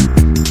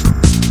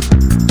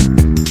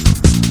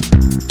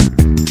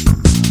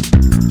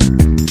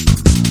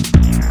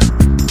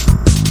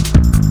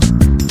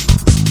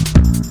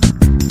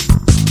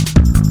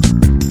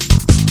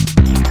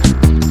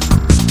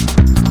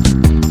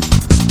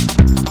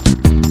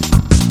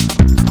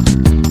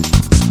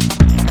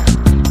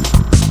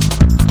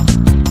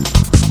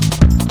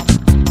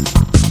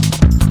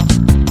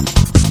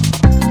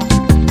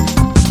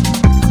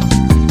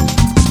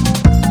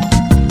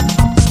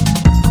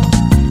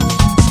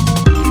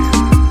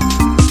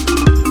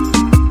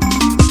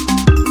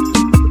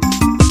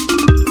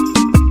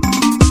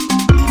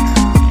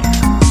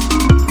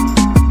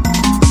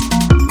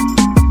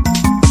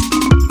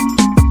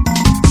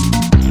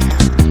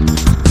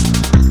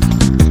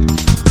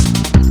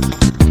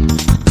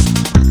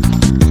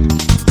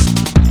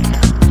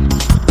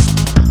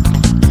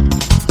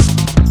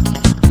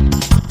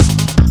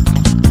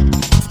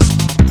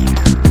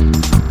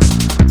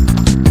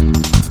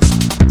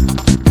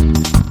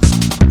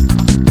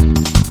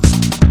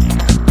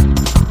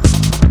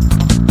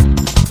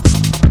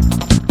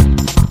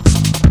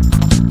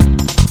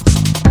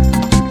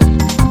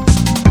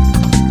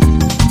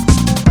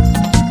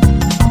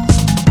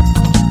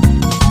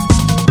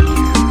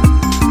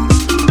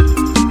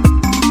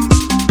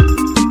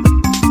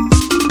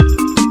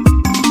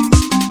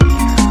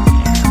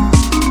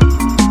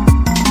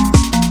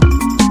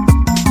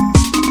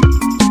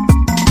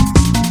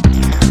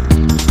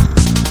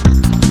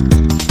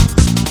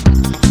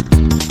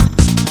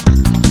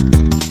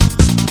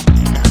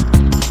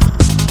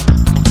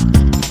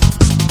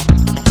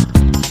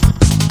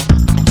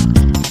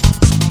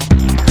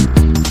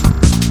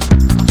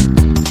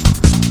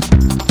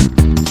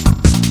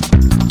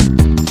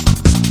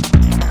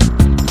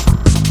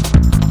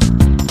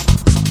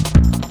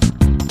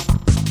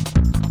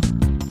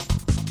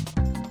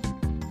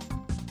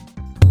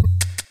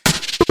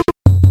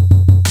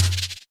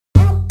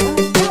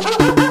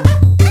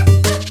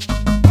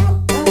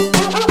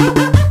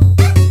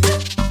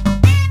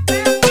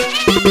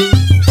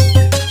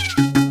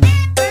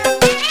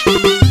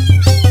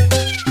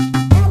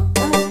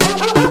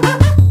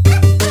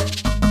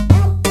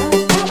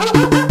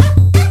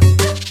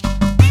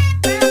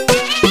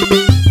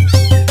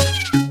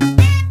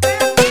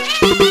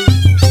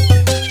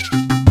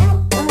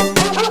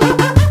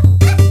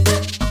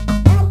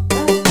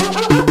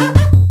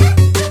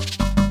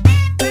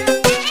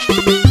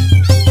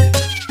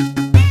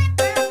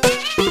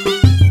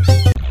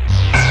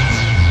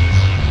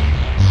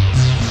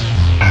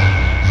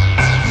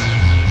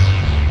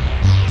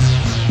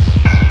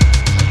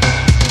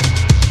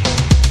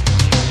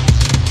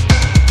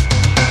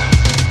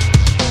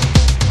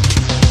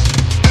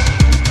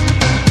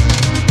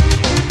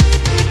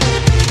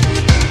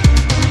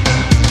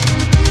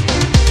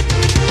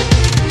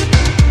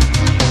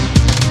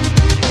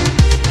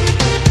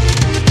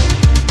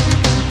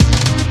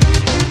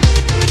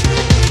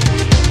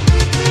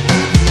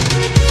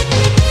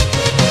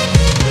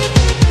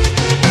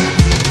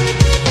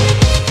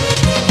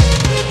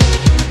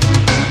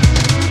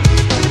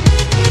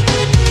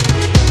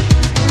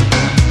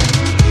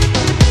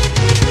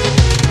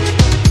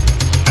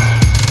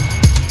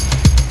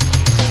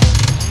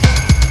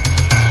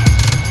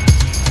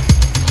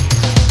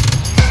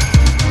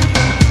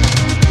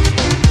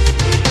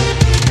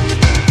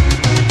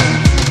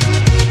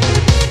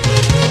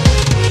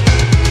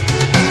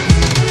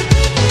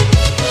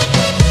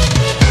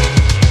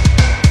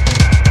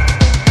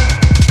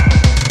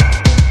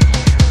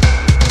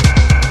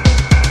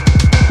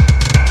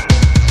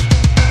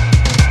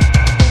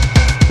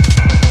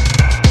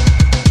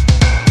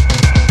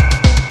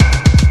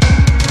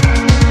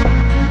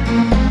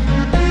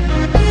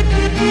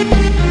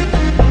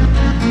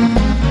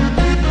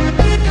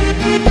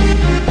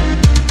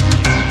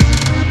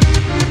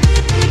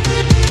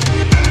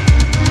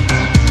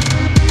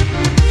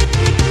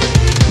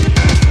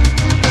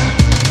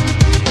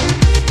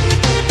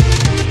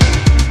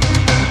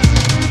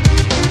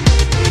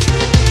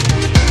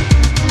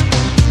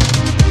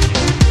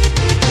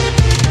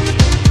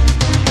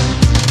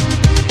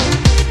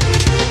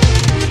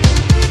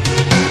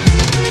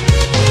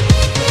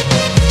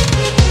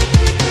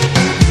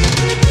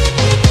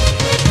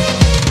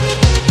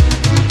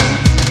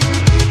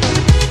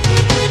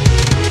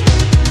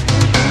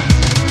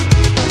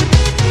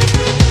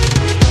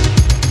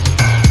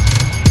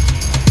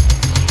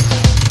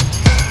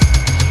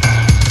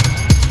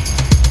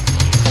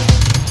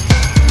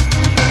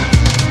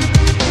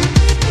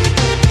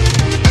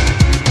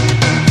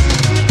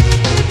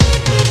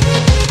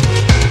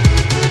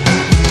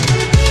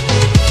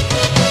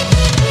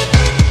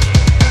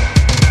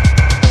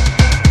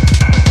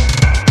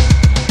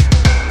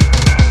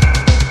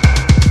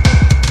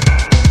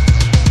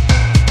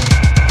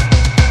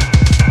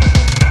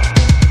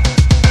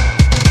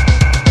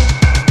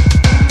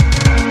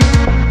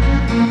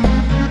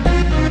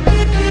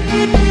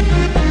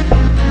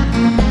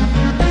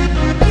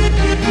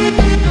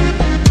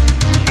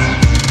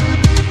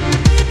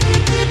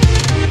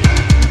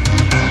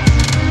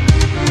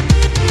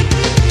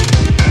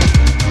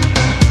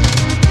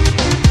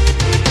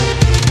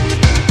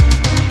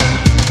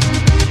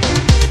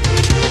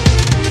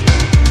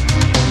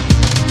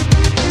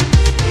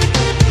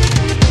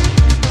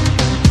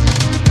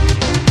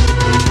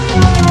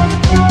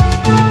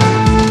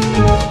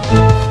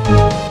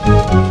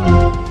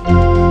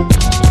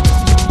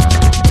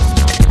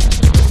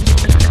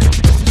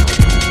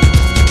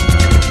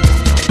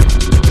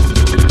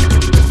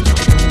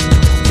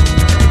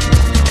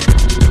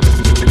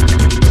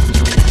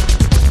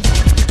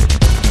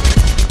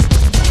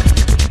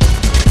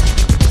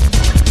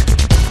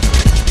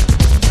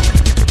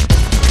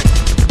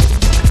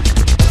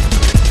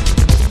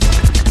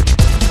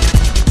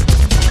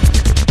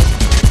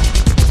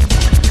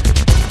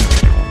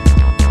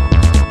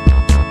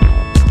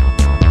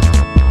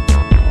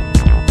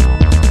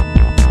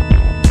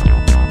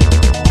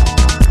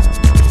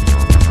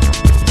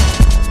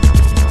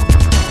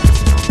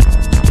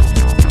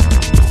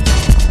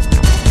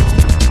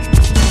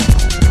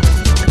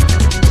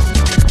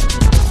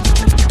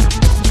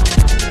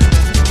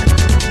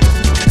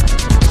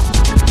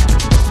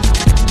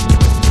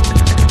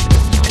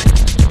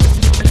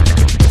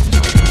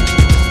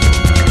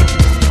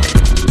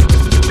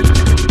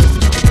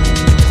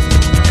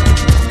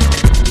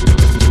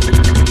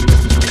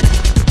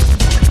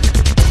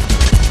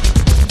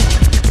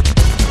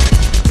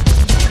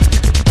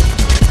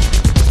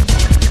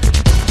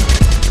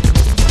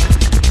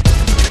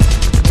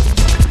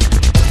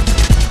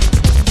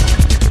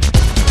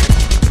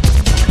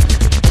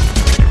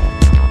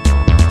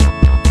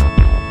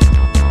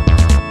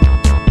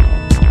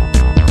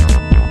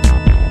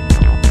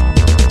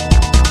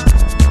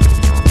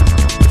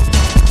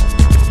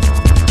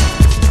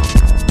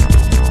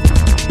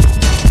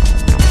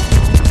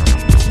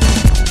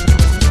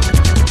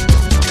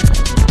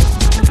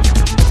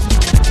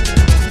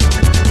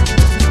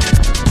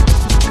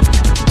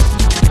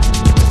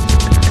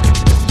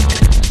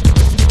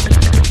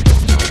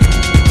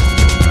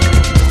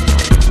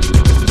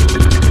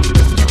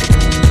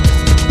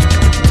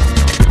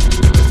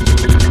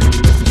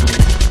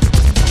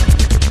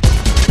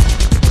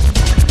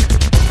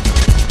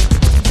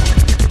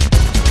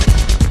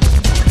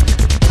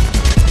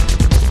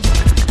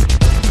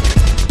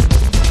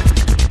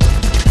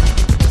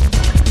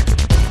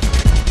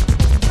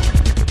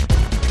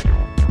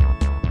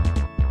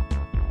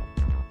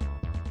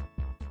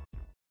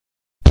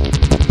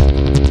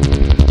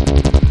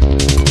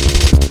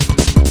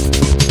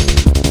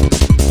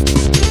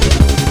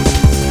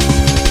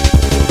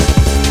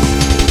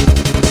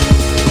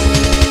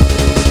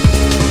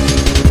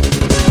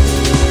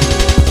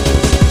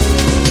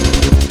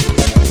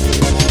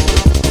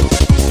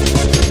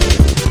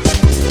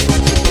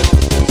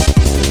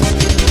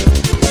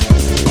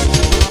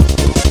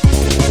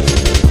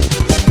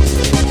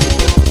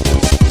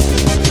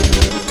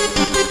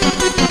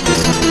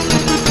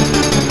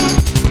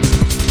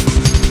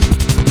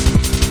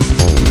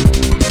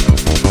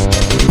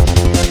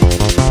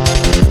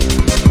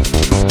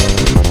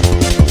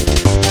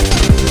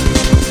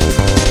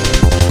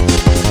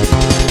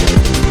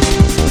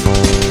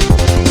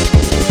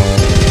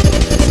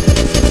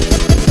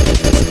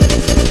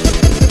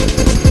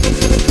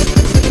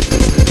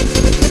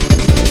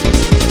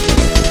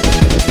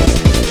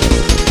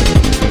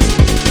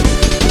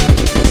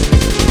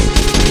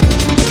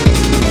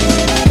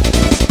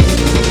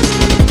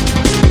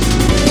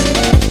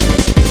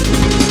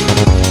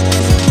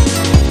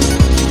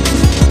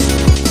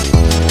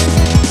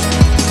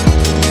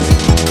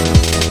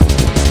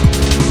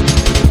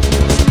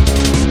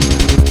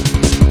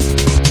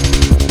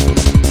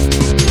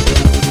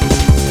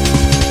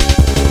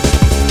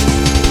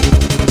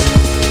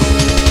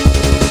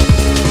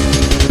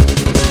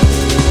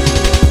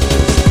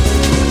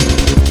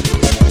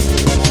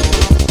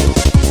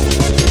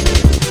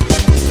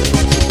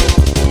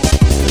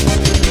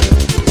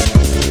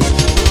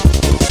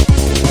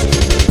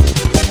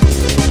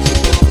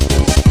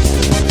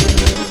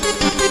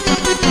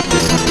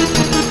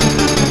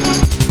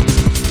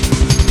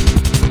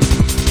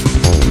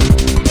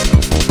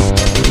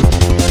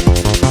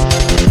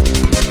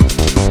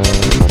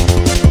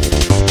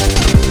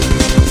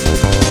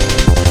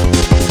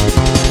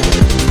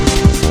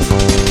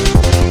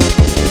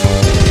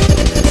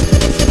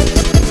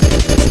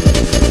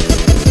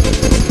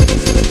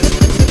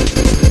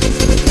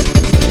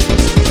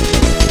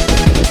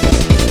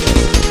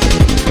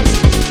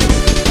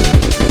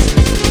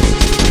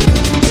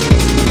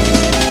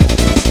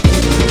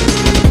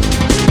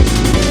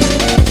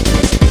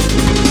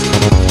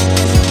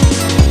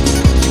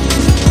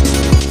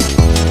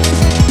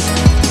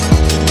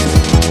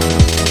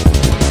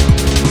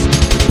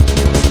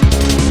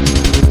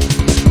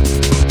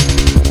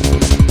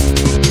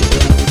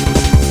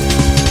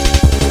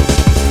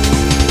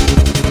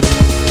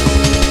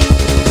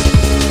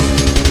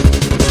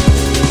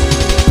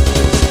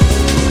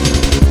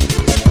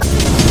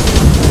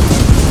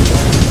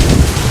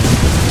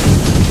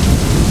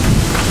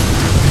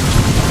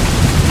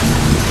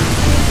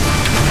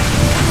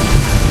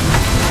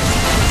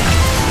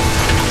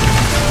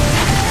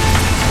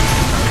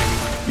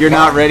 You're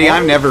not ready.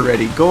 I'm never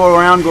ready. Go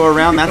around.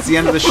 That's the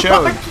end of the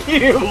show. Fuck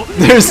you!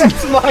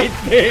 That's my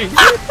thing!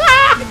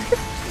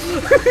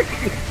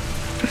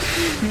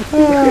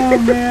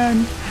 Oh,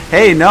 man.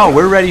 Hey, no,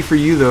 we're ready for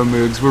you, though,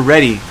 Moogs. We're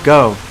ready.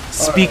 Go.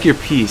 Speak your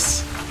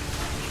piece.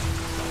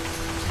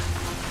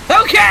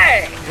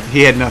 Okay!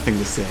 He had nothing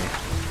to say.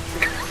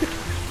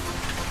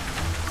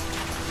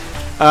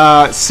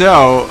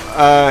 So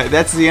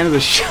that's the end of the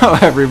show,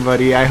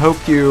 everybody. I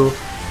hope you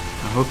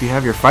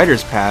have your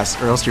fighter's pass,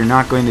 or else you're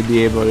not going to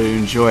be able to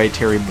enjoy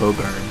Terry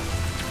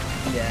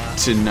Bogard. Yeah.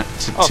 Tonight.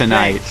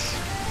 Thanks.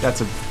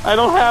 That's a. I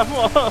don't have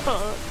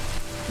one.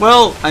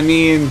 Well, I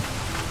mean,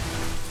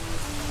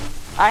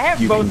 I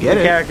have You both can of get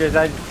the it. characters.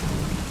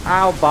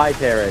 I'll buy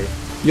Terry.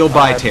 you'll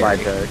buy I'll buy Terry.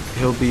 Terry.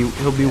 He'll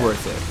be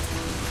worth it.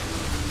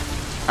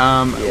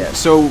 Yeah.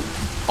 So,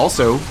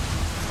 also,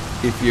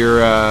 if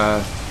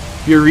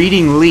you're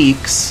reading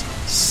leaks,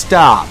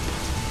 stop.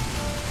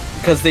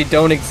 Because they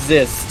don't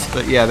exist.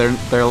 But yeah, they're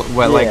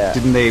what, Yeah. like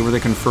were they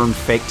confirmed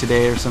fake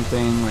today or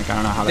something? Like I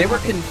don't know how They that were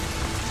happened.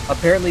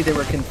 apparently they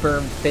were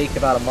confirmed fake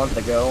about a month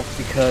ago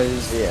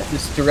because Yeah.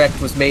 this direct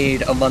was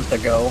made a month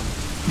ago.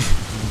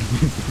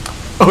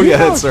 Oh yeah,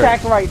 that's right.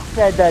 Sackright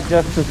said that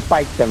just to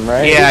spite them,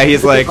 right? Yeah,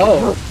 he's like,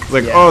 Oh,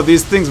 yeah. oh,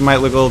 these things might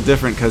look a little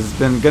different because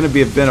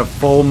it's been a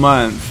full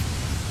month.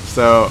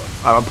 So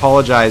I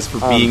apologize for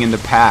being in the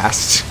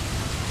past.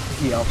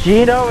 Yeah.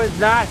 Geno is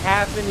not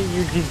happening,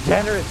 you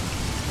degenerate.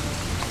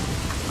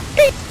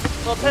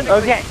 Well, technically,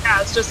 Okay.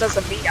 yeah, it's just as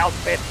a meat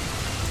outfit.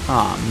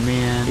 Oh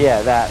man.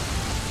 Yeah, that.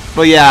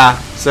 Well, yeah.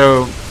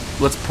 So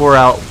let's pour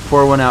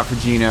one out for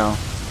Geno.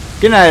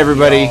 Good night,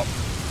 everybody. Yeah.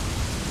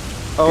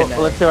 Oh, Good night.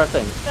 let's do our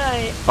thing.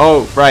 Right.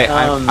 Oh, right.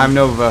 Um, I'm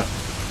Nova.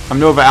 I'm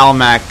Nova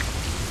Almac.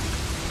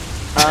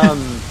 I'm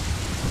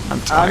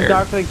I'm tired.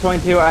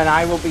 Darklink22, and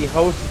I will be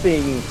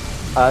hosting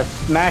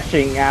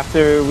Smashing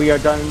after we are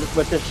done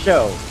with the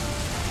show.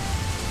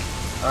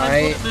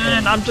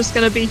 And I'm just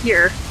gonna be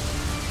here.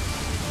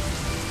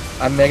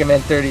 I'm Mega Man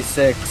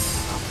 36,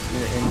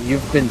 and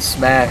you've been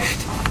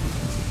smashed.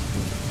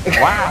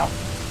 Wow.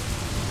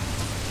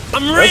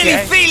 I'm really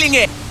Okay. feeling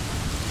it.